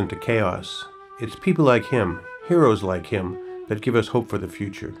tumbles into chaos, it's people like him, heroes like him, that give us hope for the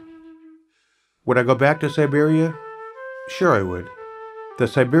future. Would I go back to Siberia? Sure I would. The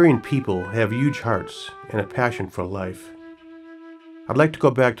Siberian people have huge hearts and a passion for life. I'd like to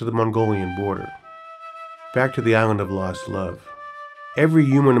go back to the Mongolian border, back to the island of lost love. Every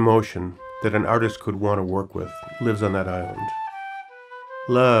human emotion that an artist could want to work with lives on that island.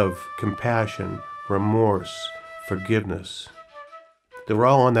 Love, compassion, remorse, forgiveness. They're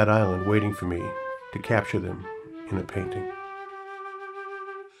all on that island waiting for me to capture them in a painting.